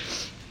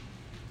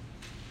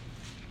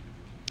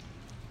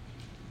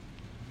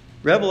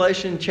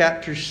 Revelation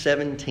chapter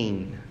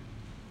 17.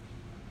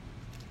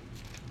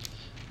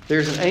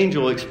 There's an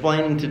angel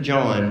explaining to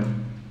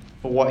John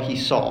what he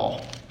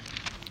saw.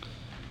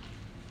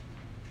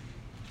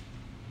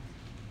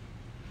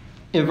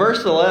 In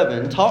verse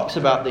 11, talks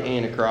about the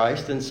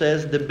Antichrist and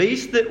says, the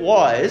beast that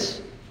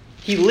was,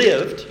 he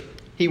lived,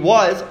 he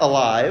was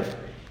alive,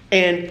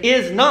 and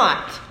is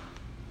not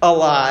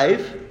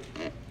alive,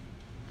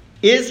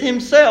 is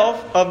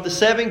himself of the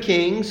 7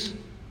 kings,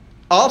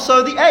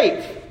 also the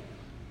 8th.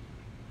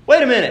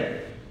 Wait a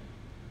minute.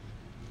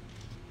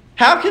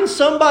 How can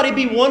somebody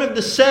be one of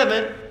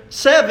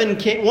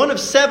the one of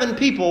 7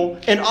 people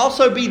and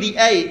also be the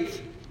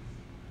 8th,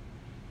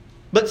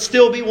 but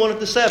still be one of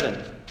the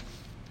 7?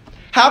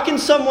 How can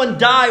someone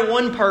die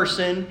one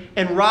person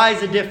and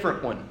rise a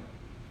different one?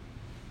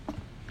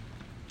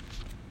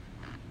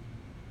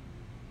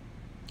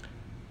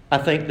 I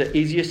think the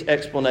easiest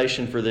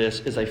explanation for this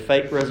is a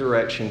fake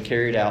resurrection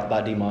carried out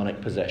by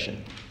demonic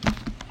possession.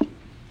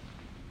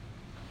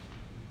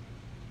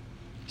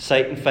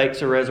 Satan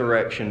fakes a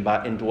resurrection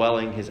by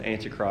indwelling his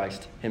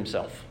Antichrist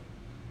himself.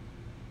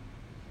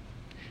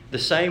 The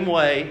same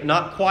way,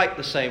 not quite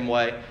the same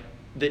way,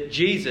 that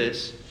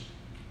Jesus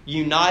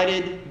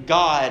united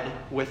God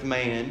with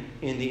man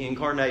in the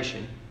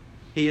incarnation.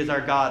 He is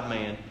our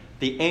God-man.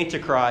 The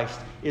Antichrist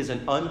is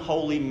an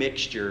unholy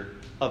mixture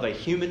of a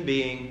human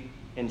being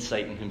and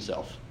Satan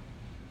himself.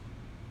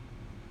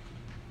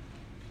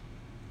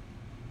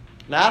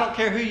 Now, I don't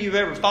care who you've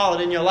ever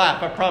followed in your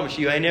life. I promise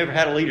you, I ain't never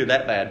had a leader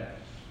that bad.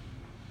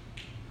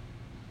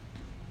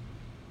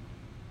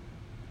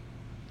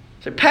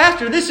 Say,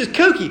 Pastor, this is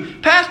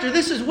kooky. Pastor,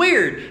 this is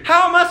weird.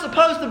 How am I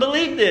supposed to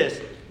believe this?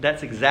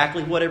 That's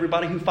exactly what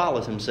everybody who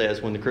follows him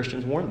says when the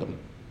Christians warn them.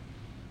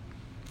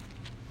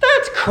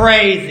 That's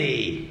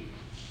crazy.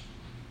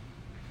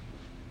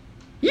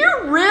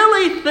 You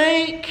really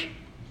think?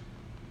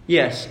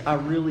 Yes, I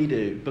really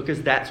do.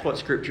 Because that's what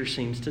Scripture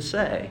seems to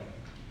say.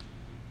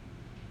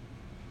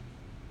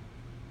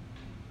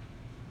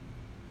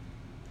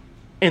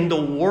 And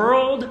the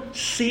world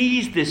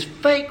sees this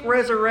fake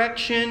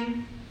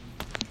resurrection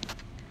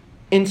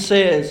and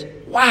says,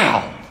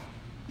 wow,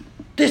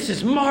 this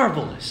is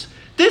marvelous.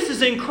 This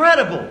is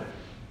incredible.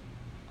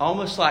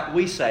 Almost like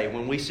we say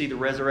when we see the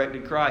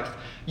resurrected Christ.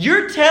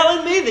 You're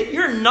telling me that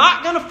you're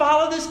not going to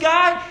follow this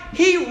guy?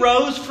 He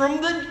rose from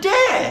the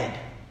dead.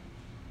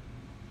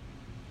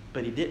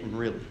 But he didn't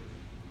really.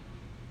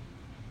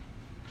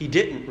 He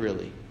didn't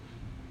really.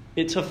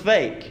 It's a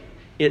fake.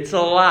 It's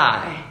a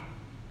lie.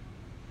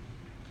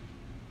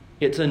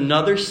 It's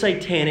another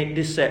satanic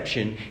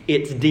deception.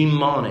 It's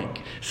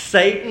demonic.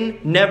 Satan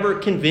never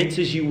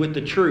convinces you with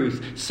the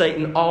truth.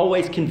 Satan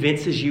always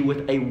convinces you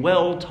with a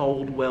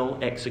well-told,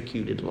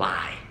 well-executed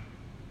lie.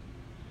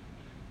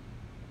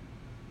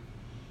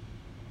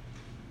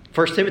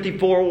 1 Timothy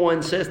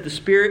 4:1 says, the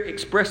Spirit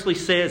expressly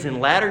says, in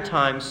latter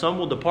times some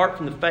will depart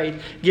from the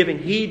faith, giving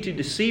heed to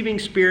deceiving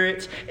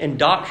spirits and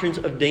doctrines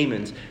of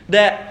demons.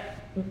 That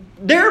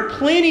there are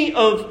plenty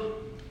of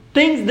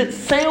things that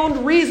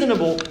sound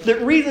reasonable,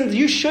 that reasons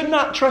you should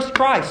not trust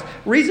Christ,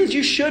 reasons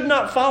you should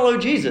not follow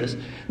Jesus,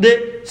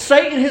 that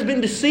Satan has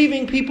been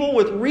deceiving people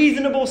with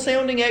reasonable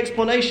sounding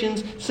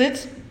explanations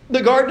since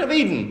the Garden of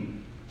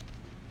Eden.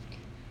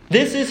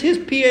 This is his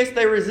pièce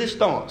de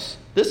résistance.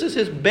 This is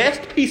his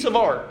best piece of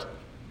art.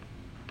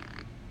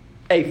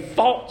 A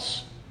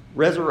false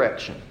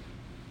resurrection.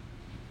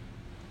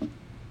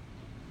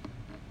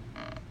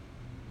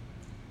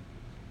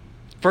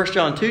 1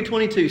 John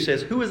 2:22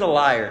 says, who is a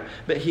liar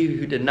but he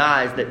who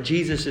denies that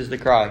Jesus is the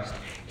Christ?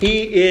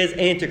 He is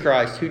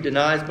Antichrist who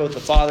denies both the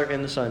Father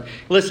and the Son.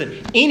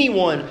 Listen,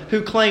 anyone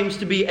who claims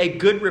to be a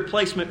good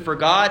replacement for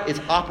God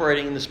is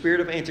operating in the spirit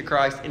of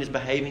Antichrist and is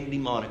behaving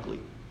demonically.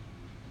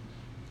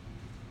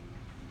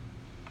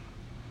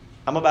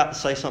 I'm about to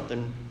say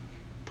something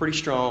pretty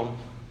strong,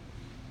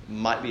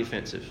 might be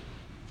offensive.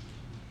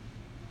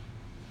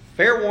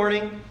 Fair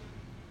warning,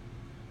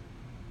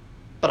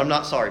 but I'm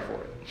not sorry for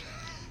it.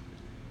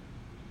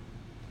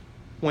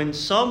 When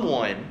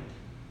someone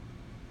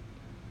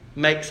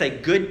makes a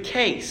good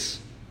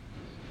case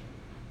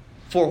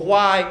for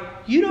why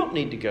you don't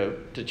need to go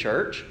to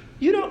church,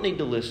 you don't need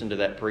to listen to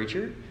that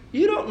preacher,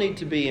 you don't need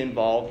to be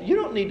involved, you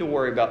don't need to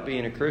worry about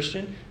being a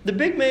Christian. The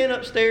big man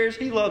upstairs,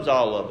 he loves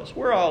all of us.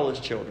 We're all his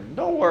children.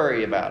 Don't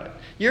worry about it.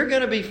 You're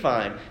going to be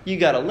fine. You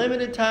got a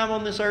limited time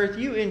on this earth.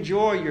 You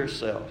enjoy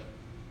yourself.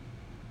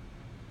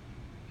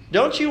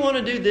 Don't you want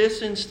to do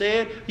this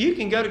instead? You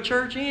can go to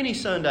church any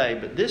Sunday,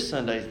 but this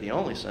Sunday is the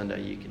only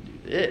Sunday you can do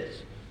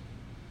this.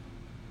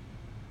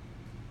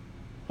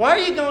 Why are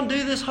you going to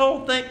do this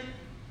whole thing?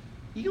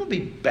 You going to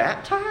be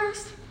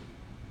baptized?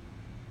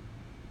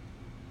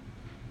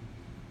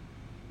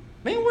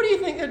 Man, what do you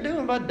think they're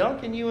doing by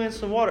dunking you in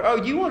some water? Oh,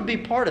 you want to be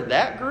part of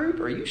that group?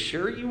 Are you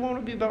sure you want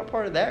to be about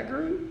part of that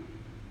group?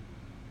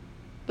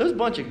 Those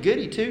bunch of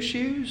goody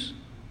two-shoes.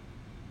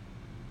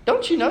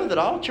 Don't you know that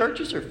all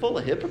churches are full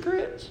of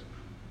hypocrites?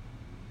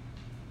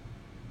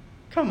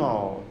 Come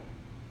on.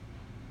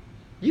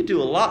 You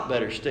do a lot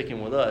better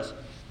sticking with us.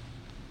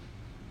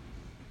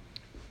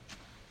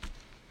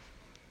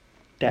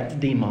 That's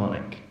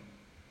demonic.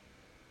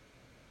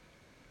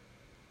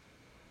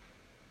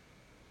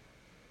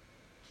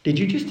 Did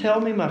you just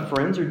tell me my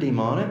friends are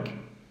demonic?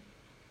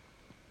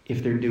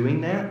 If they're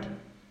doing that,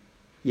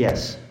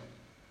 yes,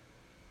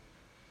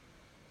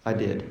 I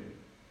did.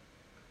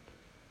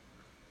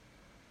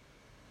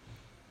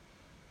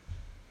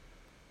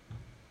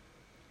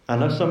 I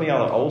know some of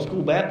y'all are old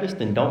school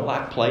Baptists and don't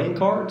like playing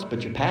cards,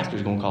 but your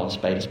pastor's going to call a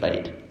spade a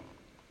spade.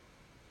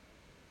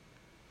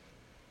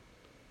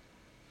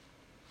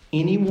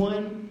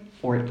 Anyone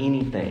or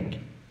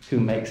anything who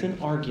makes an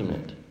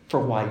argument for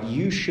why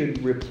you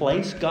should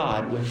replace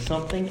God with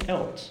something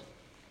else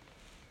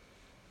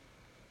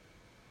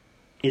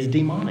is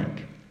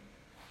demonic.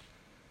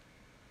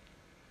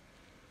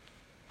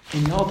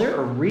 And y'all, there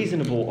are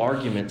reasonable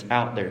arguments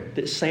out there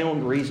that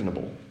sound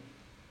reasonable.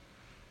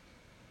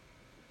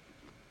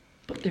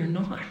 But they're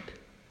not.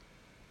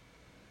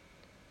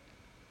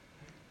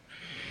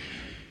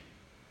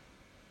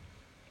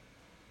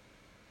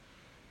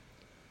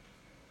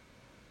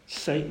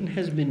 Satan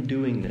has been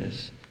doing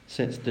this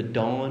since the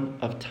dawn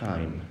of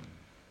time.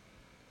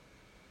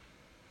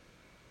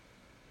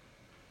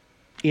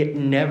 It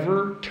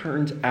never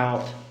turns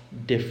out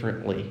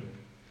differently.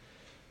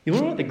 You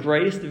want to know what the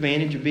greatest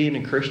advantage of being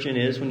a Christian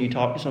is when you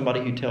talk to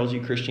somebody who tells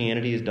you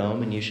Christianity is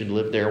dumb and you should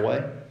live their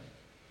way?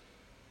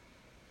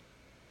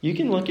 You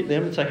can look at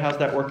them and say, how's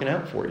that working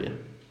out for you?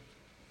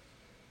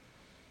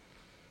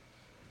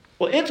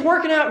 Well, it's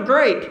working out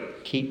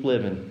great. Keep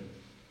living.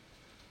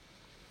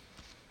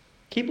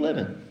 Keep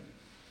living.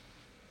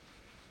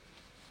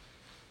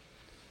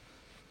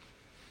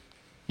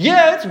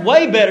 Yeah, it's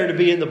way better to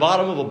be in the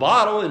bottom of a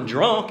bottle and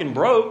drunk and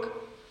broke.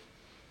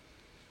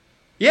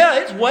 Yeah,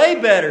 it's way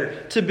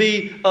better to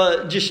be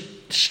just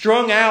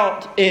strung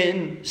out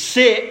and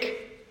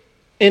sick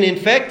and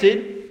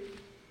infected.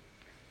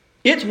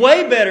 It's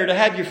way better to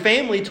have your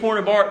family torn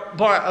apart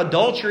by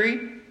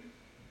adultery.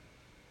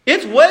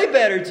 It's way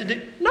better to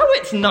do... No,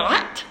 it's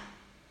not.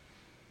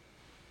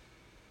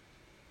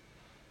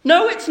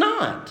 No, it's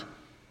not.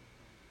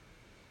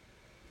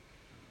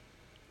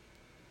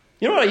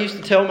 You know what I used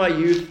to tell my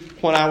youth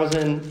when I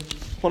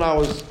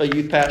was a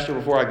youth pastor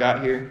before I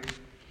got here?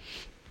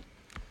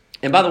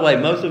 And by the way,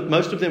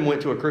 most of them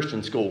went to a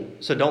Christian school.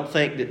 So don't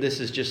think that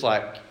this is just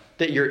like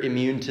that you're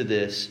immune to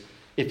this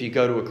if you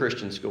go to a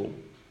Christian school.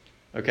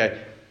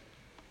 Okay?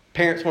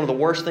 Parents, one of the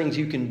worst things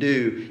you can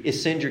do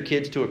is send your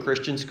kids to a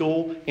Christian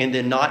school and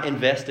then not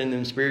invest in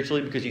them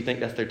spiritually because you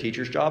think that's their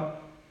teacher's job.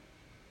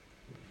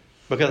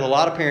 Because a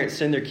lot of parents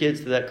send their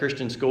kids to that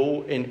Christian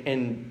school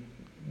and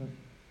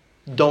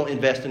don't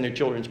invest in their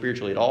children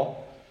spiritually at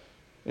all.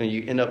 And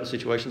you end up with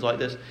situations like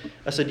this.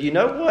 I said, you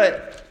know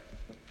what?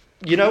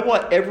 You know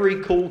what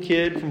every cool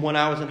kid from when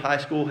I was in high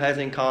school has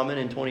in common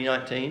in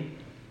 2019?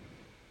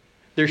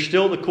 They're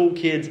still the cool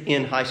kids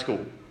in high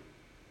school.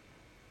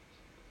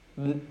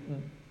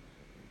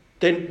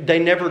 They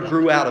never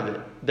grew out of it.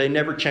 They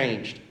never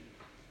changed.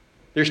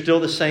 They're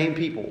still the same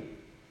people.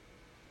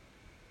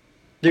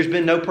 There's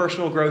been no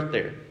personal growth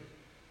there.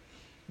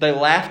 They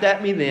laughed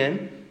at me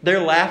then.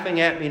 They're laughing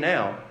at me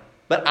now.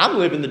 But I'm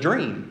living the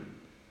dream.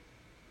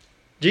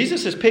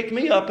 Jesus has picked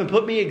me up and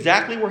put me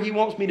exactly where He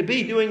wants me to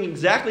be, doing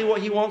exactly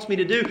what He wants me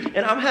to do.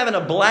 And I'm having a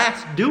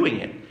blast doing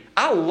it.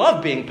 I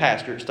love being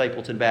pastor at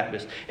Stapleton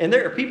Baptist. And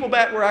there are people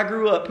back where I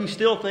grew up who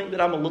still think that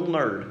I'm a little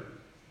nerd.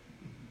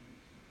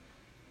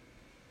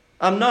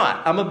 I'm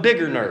not. I'm a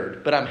bigger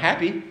nerd, but I'm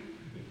happy.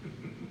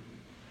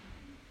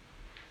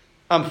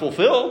 I'm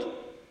fulfilled.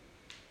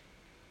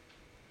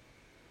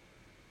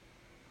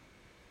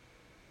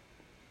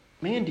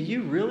 Man, do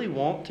you really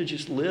want to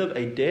just live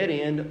a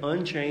dead-end,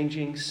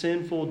 unchanging,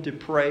 sinful,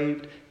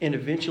 depraved, and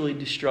eventually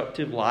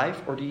destructive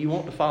life? Or do you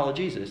want to follow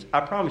Jesus? I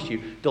promise you,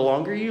 the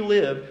longer you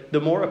live, the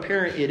more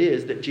apparent it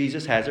is that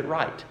Jesus has it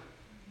right.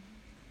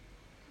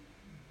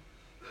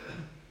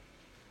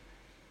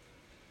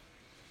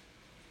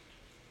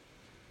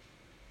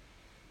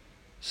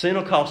 Sin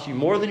will cost you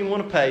more than you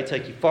want to pay,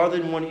 take you farther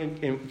than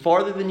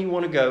you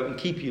want to go, and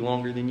keep you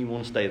longer than you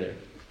want to stay there.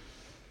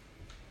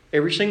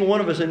 Every single one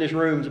of us in this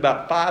room is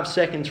about 5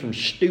 seconds from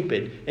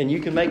stupid, and you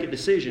can make a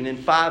decision in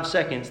 5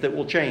 seconds that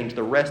will change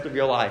the rest of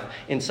your life,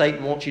 and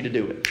Satan wants you to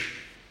do it.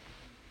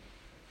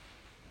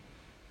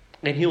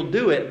 And he'll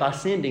do it by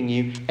sending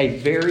you a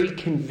very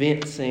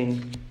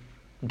convincing,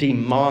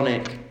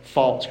 demonic,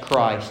 false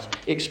Christ,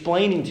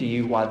 explaining to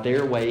you why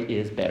their way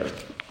is better.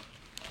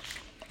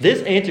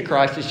 This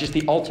Antichrist is just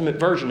the ultimate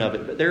version of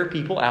it, but there are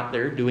people out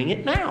there doing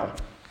it now.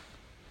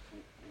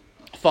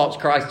 False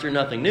Christs are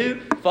nothing new.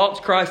 False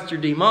Christs are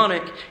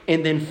demonic.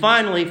 And then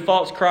finally,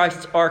 false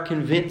Christs are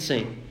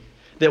convincing.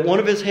 That one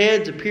of his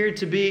heads appeared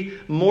to be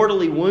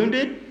mortally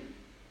wounded.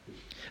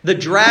 The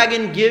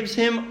dragon gives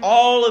him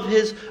all of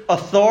his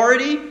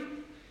authority.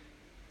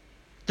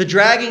 The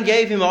dragon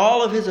gave him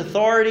all of his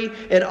authority,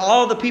 and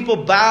all the people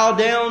bow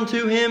down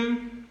to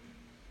him.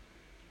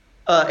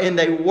 And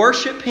they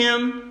worship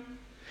him.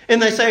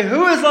 And they say,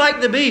 who is like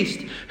the beast?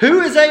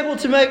 Who is able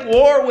to make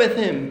war with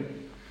him?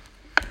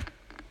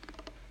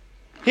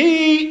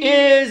 He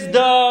is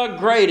the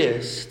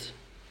greatest.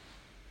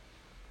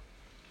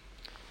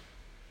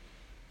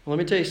 Let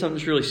me tell you something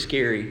that's really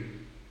scary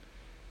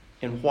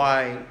and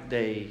why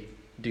they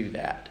do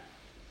that.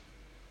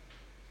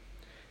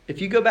 If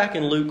you go back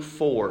in Luke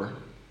 4,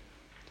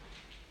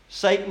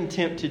 Satan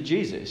tempted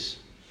Jesus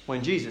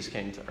when Jesus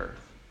came to earth.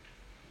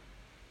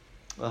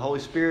 The Holy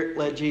Spirit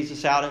led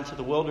Jesus out into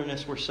the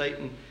wilderness where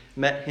Satan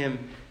met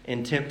him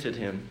and tempted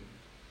him.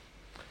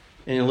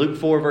 And in Luke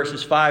 4,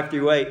 verses 5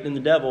 through 8, then the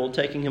devil,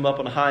 taking him up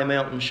on a high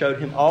mountain, showed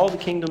him all the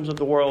kingdoms of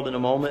the world in a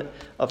moment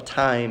of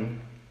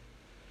time.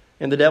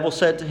 And the devil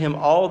said to him,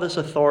 all this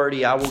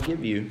authority I will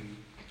give you,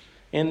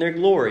 and their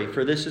glory,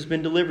 for this has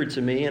been delivered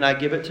to me, and I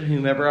give it to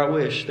whomever I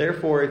wish.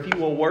 Therefore, if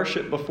you will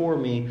worship before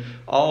me,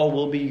 all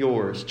will be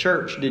yours.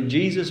 Church, did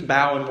Jesus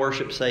bow and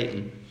worship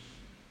Satan?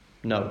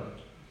 No,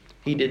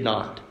 he did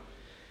not.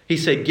 He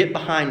said, get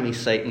behind me,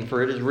 Satan,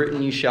 for it is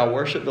written, you shall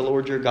worship the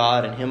Lord your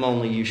God, and him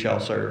only you shall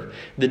serve.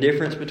 The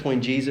difference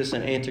between Jesus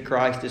and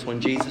Antichrist is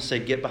when Jesus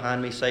said, get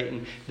behind me,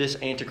 Satan,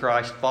 this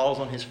Antichrist falls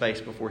on his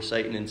face before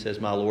Satan and says,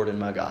 my Lord and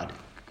my God.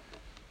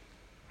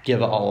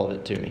 Give all of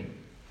it to me.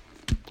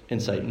 And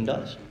Satan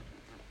does.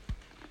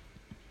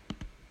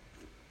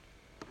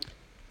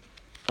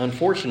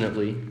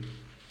 Unfortunately,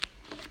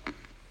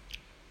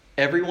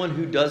 everyone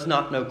who does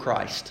not know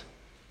Christ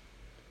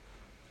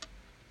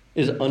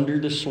is under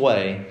the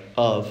sway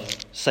of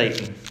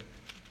Satan.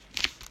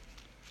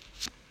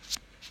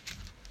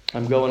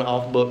 I'm going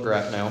off book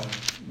right now,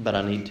 but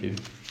I need to.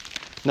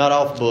 Not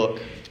off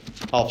book,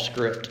 off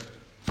script.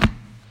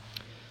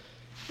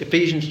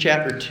 Ephesians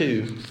chapter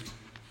 2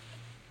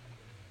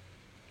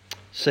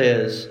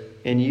 says,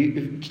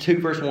 2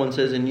 verse 1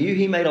 says, and you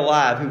he made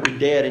alive who were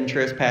dead in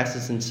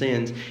trespasses and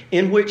sins,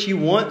 in which you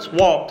once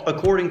walked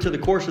according to the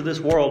course of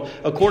this world,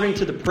 according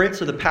to the prince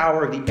of the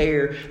power of the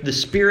air, the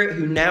spirit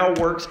who now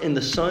works in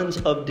the sons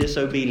of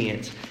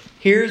disobedience.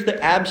 Here's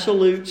the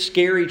absolute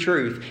scary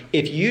truth.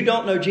 If you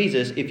don't know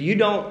Jesus, if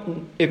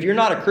you're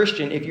not a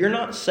Christian, if you're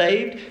not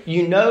saved,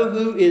 you know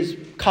who is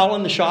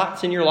calling the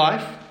shots in your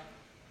life?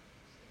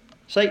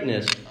 Satan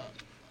is.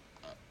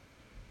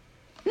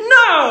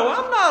 No,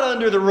 I'm not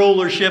under the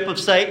rulership of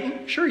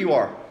Satan. Sure you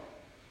are.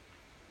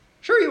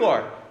 Sure you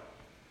are.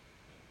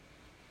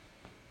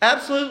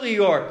 Absolutely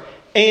you are.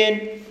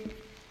 And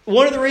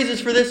one of the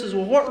reasons for this is,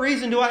 well, what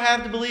reason do I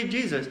have to believe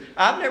Jesus?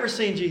 I've never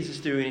seen Jesus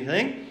do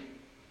anything.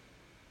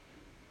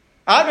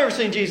 I've never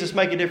seen Jesus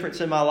make a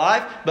difference in my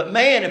life. But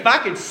man, if I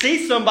could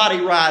see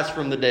somebody rise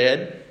from the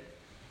dead.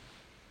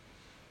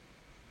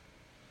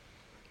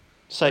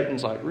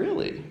 Satan's like,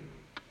 really?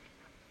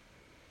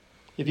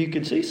 If you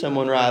could see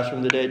someone rise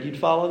from the dead, you'd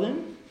follow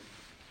them?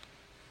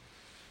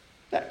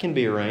 That can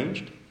be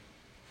arranged.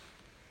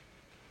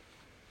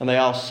 And they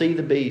all see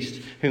the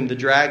beast whom the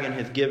dragon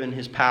hath given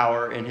his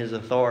power and his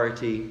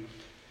authority.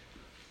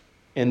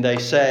 And they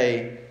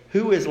say,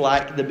 who is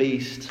like the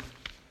beast?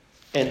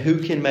 And who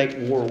can make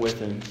war with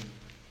him?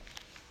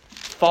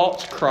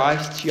 False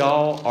Christs,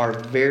 y'all, are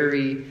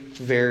very,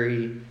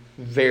 very,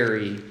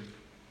 very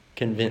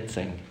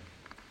convincing.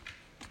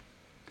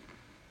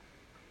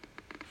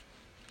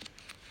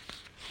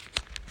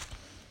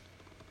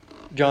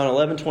 John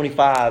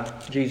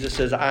 11:25, Jesus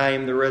says, I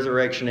am the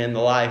resurrection and the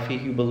life. He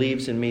who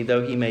believes in me,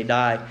 though he may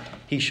die,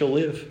 he shall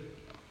live.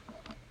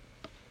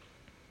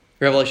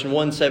 Revelation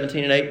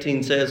 1:17 and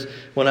 18 says,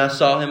 when I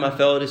saw him, I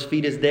fell at his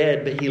feet as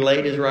dead, but he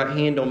laid his right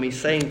hand on me,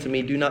 saying to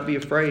me, do not be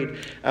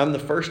afraid. I am the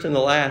first and the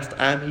last.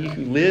 I am he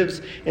who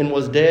lives and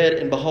was dead,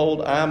 and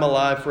behold, I am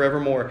alive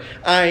forevermore.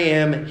 I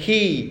am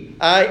he.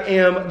 I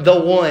am the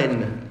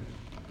one.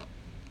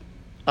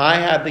 I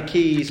have the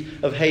keys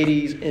of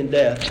Hades and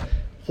death.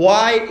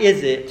 Why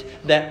is it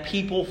that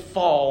people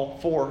fall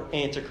for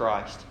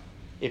Antichrist?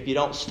 If you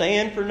don't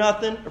stand for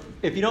nothing,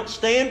 if you don't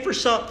stand for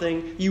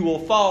something, you will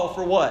fall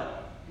for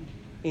what?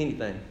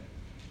 Anything.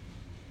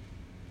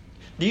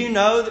 Do you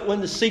know that when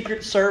the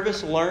Secret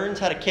Service learns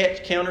how to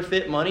catch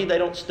counterfeit money, they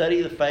don't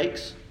study the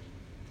fakes?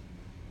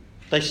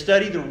 They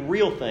study the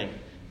real thing.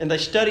 And they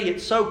study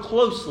it so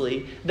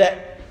closely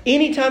that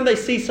anytime they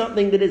see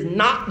something that is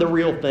not the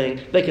real thing,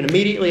 they can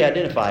immediately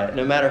identify it,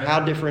 no matter how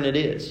different it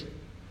is.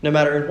 No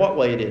matter in what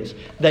way it is.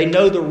 They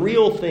know the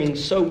real thing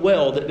so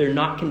well that they're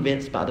not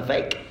convinced by the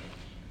fake.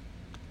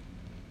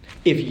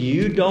 If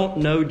you don't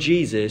know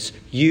Jesus,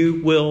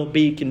 you will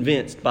be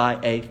convinced by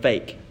a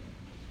fake.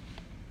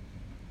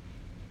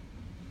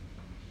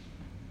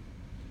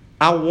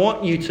 I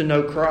want you to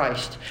know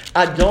Christ.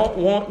 I don't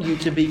want you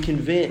to be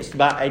convinced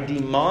by a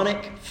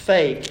demonic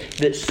fake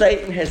that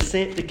Satan has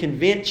sent to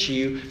convince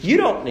you you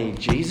don't need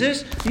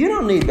Jesus. You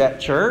don't need that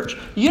church.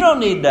 You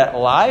don't need that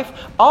life.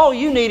 All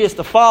you need is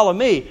to follow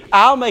me.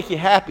 I'll make you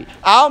happy.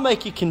 I'll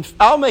make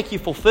you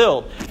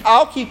fulfilled.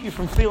 I'll keep you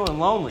from feeling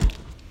lonely.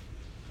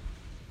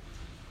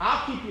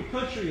 I'll keep your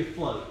country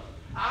afloat.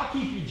 I'll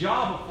keep your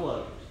job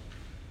afloat.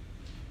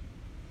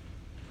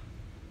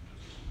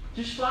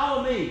 Just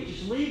follow me.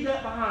 Just leave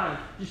that behind.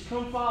 Just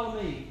come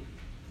follow me.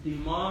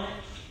 Demonic,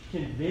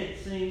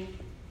 convincing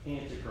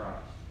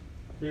Antichrist.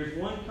 There's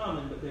one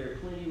coming, but there are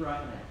plenty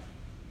right now.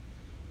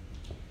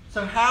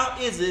 So how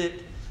is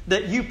it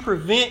that you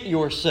prevent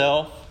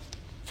yourself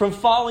from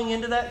falling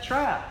into that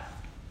trap?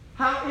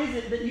 How is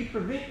it that you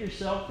prevent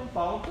yourself from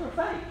falling for a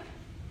fake?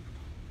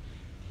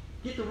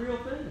 Get the real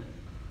thing.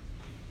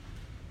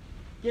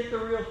 Get the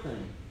real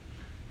thing.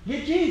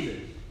 Get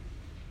Jesus.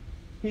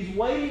 He's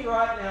waiting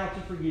right now to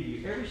forgive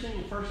you. Every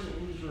single person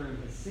in this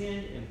room has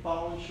sinned and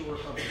fallen short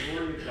of the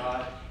glory of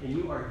God, and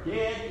you are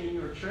dead in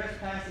your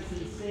trespasses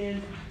and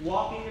sins,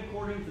 walking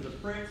according to the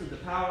prince of the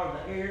power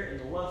of the air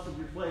and the lust of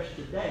your flesh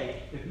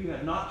today, if you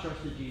have not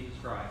trusted Jesus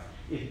Christ.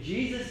 If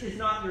Jesus is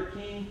not your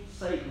king,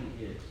 Satan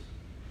is.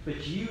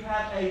 But you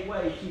have a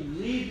way to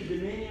leave the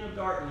dominion of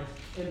darkness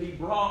and be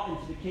brought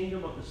into the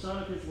kingdom of the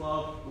Son of His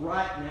love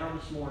right now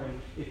this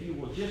morning if you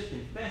will just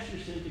confess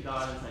your sin to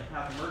God and say,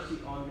 have mercy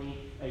on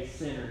me, a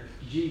sinner.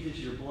 Jesus,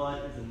 your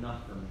blood is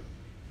enough for me.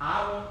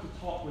 I want to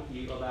talk with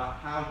you about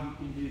how you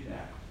can do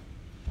that.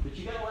 But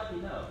you got to let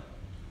me know.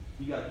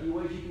 You got a few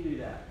ways you can do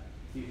that.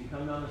 You can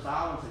come down this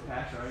aisle and say,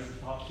 Pastor, I need to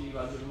talk to you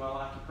about giving my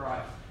life to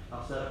Christ.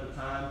 I'll set up a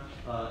time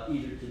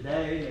either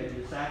today,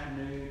 maybe this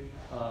afternoon,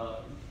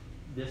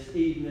 this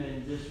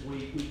evening, this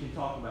week. We can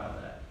talk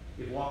about that.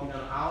 If walking down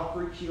the aisle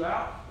freaks you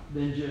out,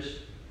 then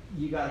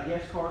you got a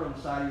guest card on the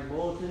side of your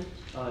bulletin.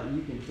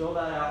 You can fill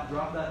that out,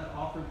 drop that in the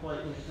offering plate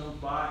when it comes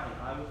by,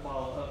 and I will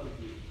follow up with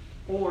you.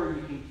 Or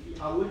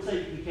I would say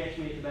you can catch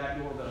me at the back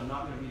door, but I'm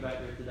not going to be back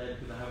there today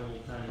because I have a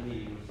little tiny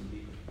meeting with some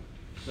people.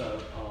 So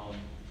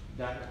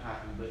that could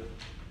happen. But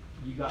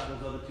you got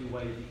those other two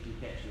ways you can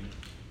catch me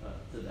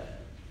today.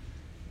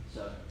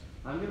 So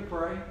I'm going to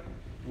pray.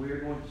 We're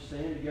going to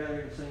stand together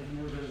and sing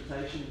hymn of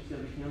invitation. It's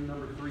going to be hymn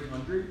number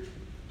 300.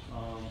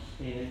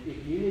 And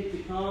if you need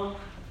to come,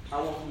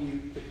 I want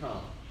you to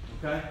come.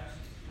 Okay?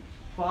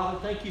 Father,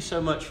 thank you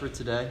so much for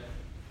today.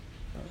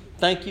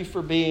 Thank you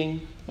for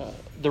being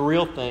the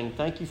real thing.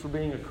 Thank you for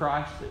being a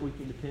Christ that we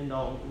can depend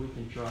on, that we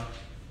can trust.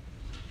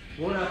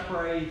 Lord, I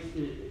pray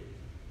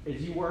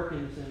as you work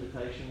in this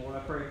invitation, Lord, I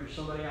pray for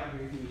somebody out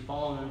here who's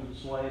fallen under the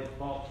sway of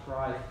false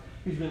Christ,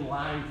 who's been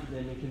lying to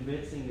them and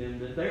convincing them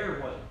that they're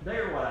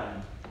what I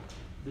need.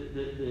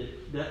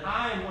 That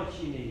I am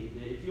what you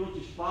need. That if you'll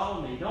just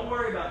follow me, don't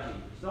worry about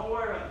Jesus. Don't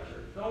worry about the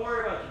church. Don't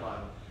worry about the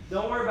Bible.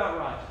 Don't worry about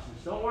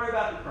righteousness. Don't worry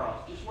about the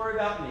cross. Just worry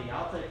about me.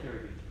 I'll take care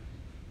of you.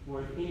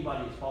 Lord, if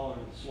anybody is falling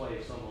in the sway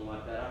of someone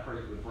like that, I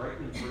pray you would break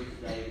them free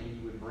today and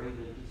you would bring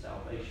them to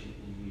salvation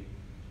in you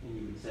and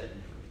you would set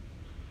them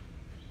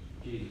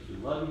free. Jesus, we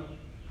love you.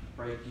 I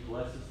pray that you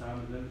bless this time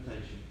of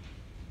invitation.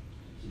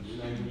 It's in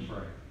your name we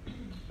pray.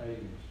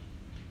 Amen.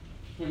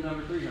 Hymn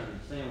number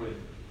 300. Stand with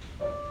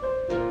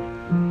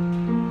me.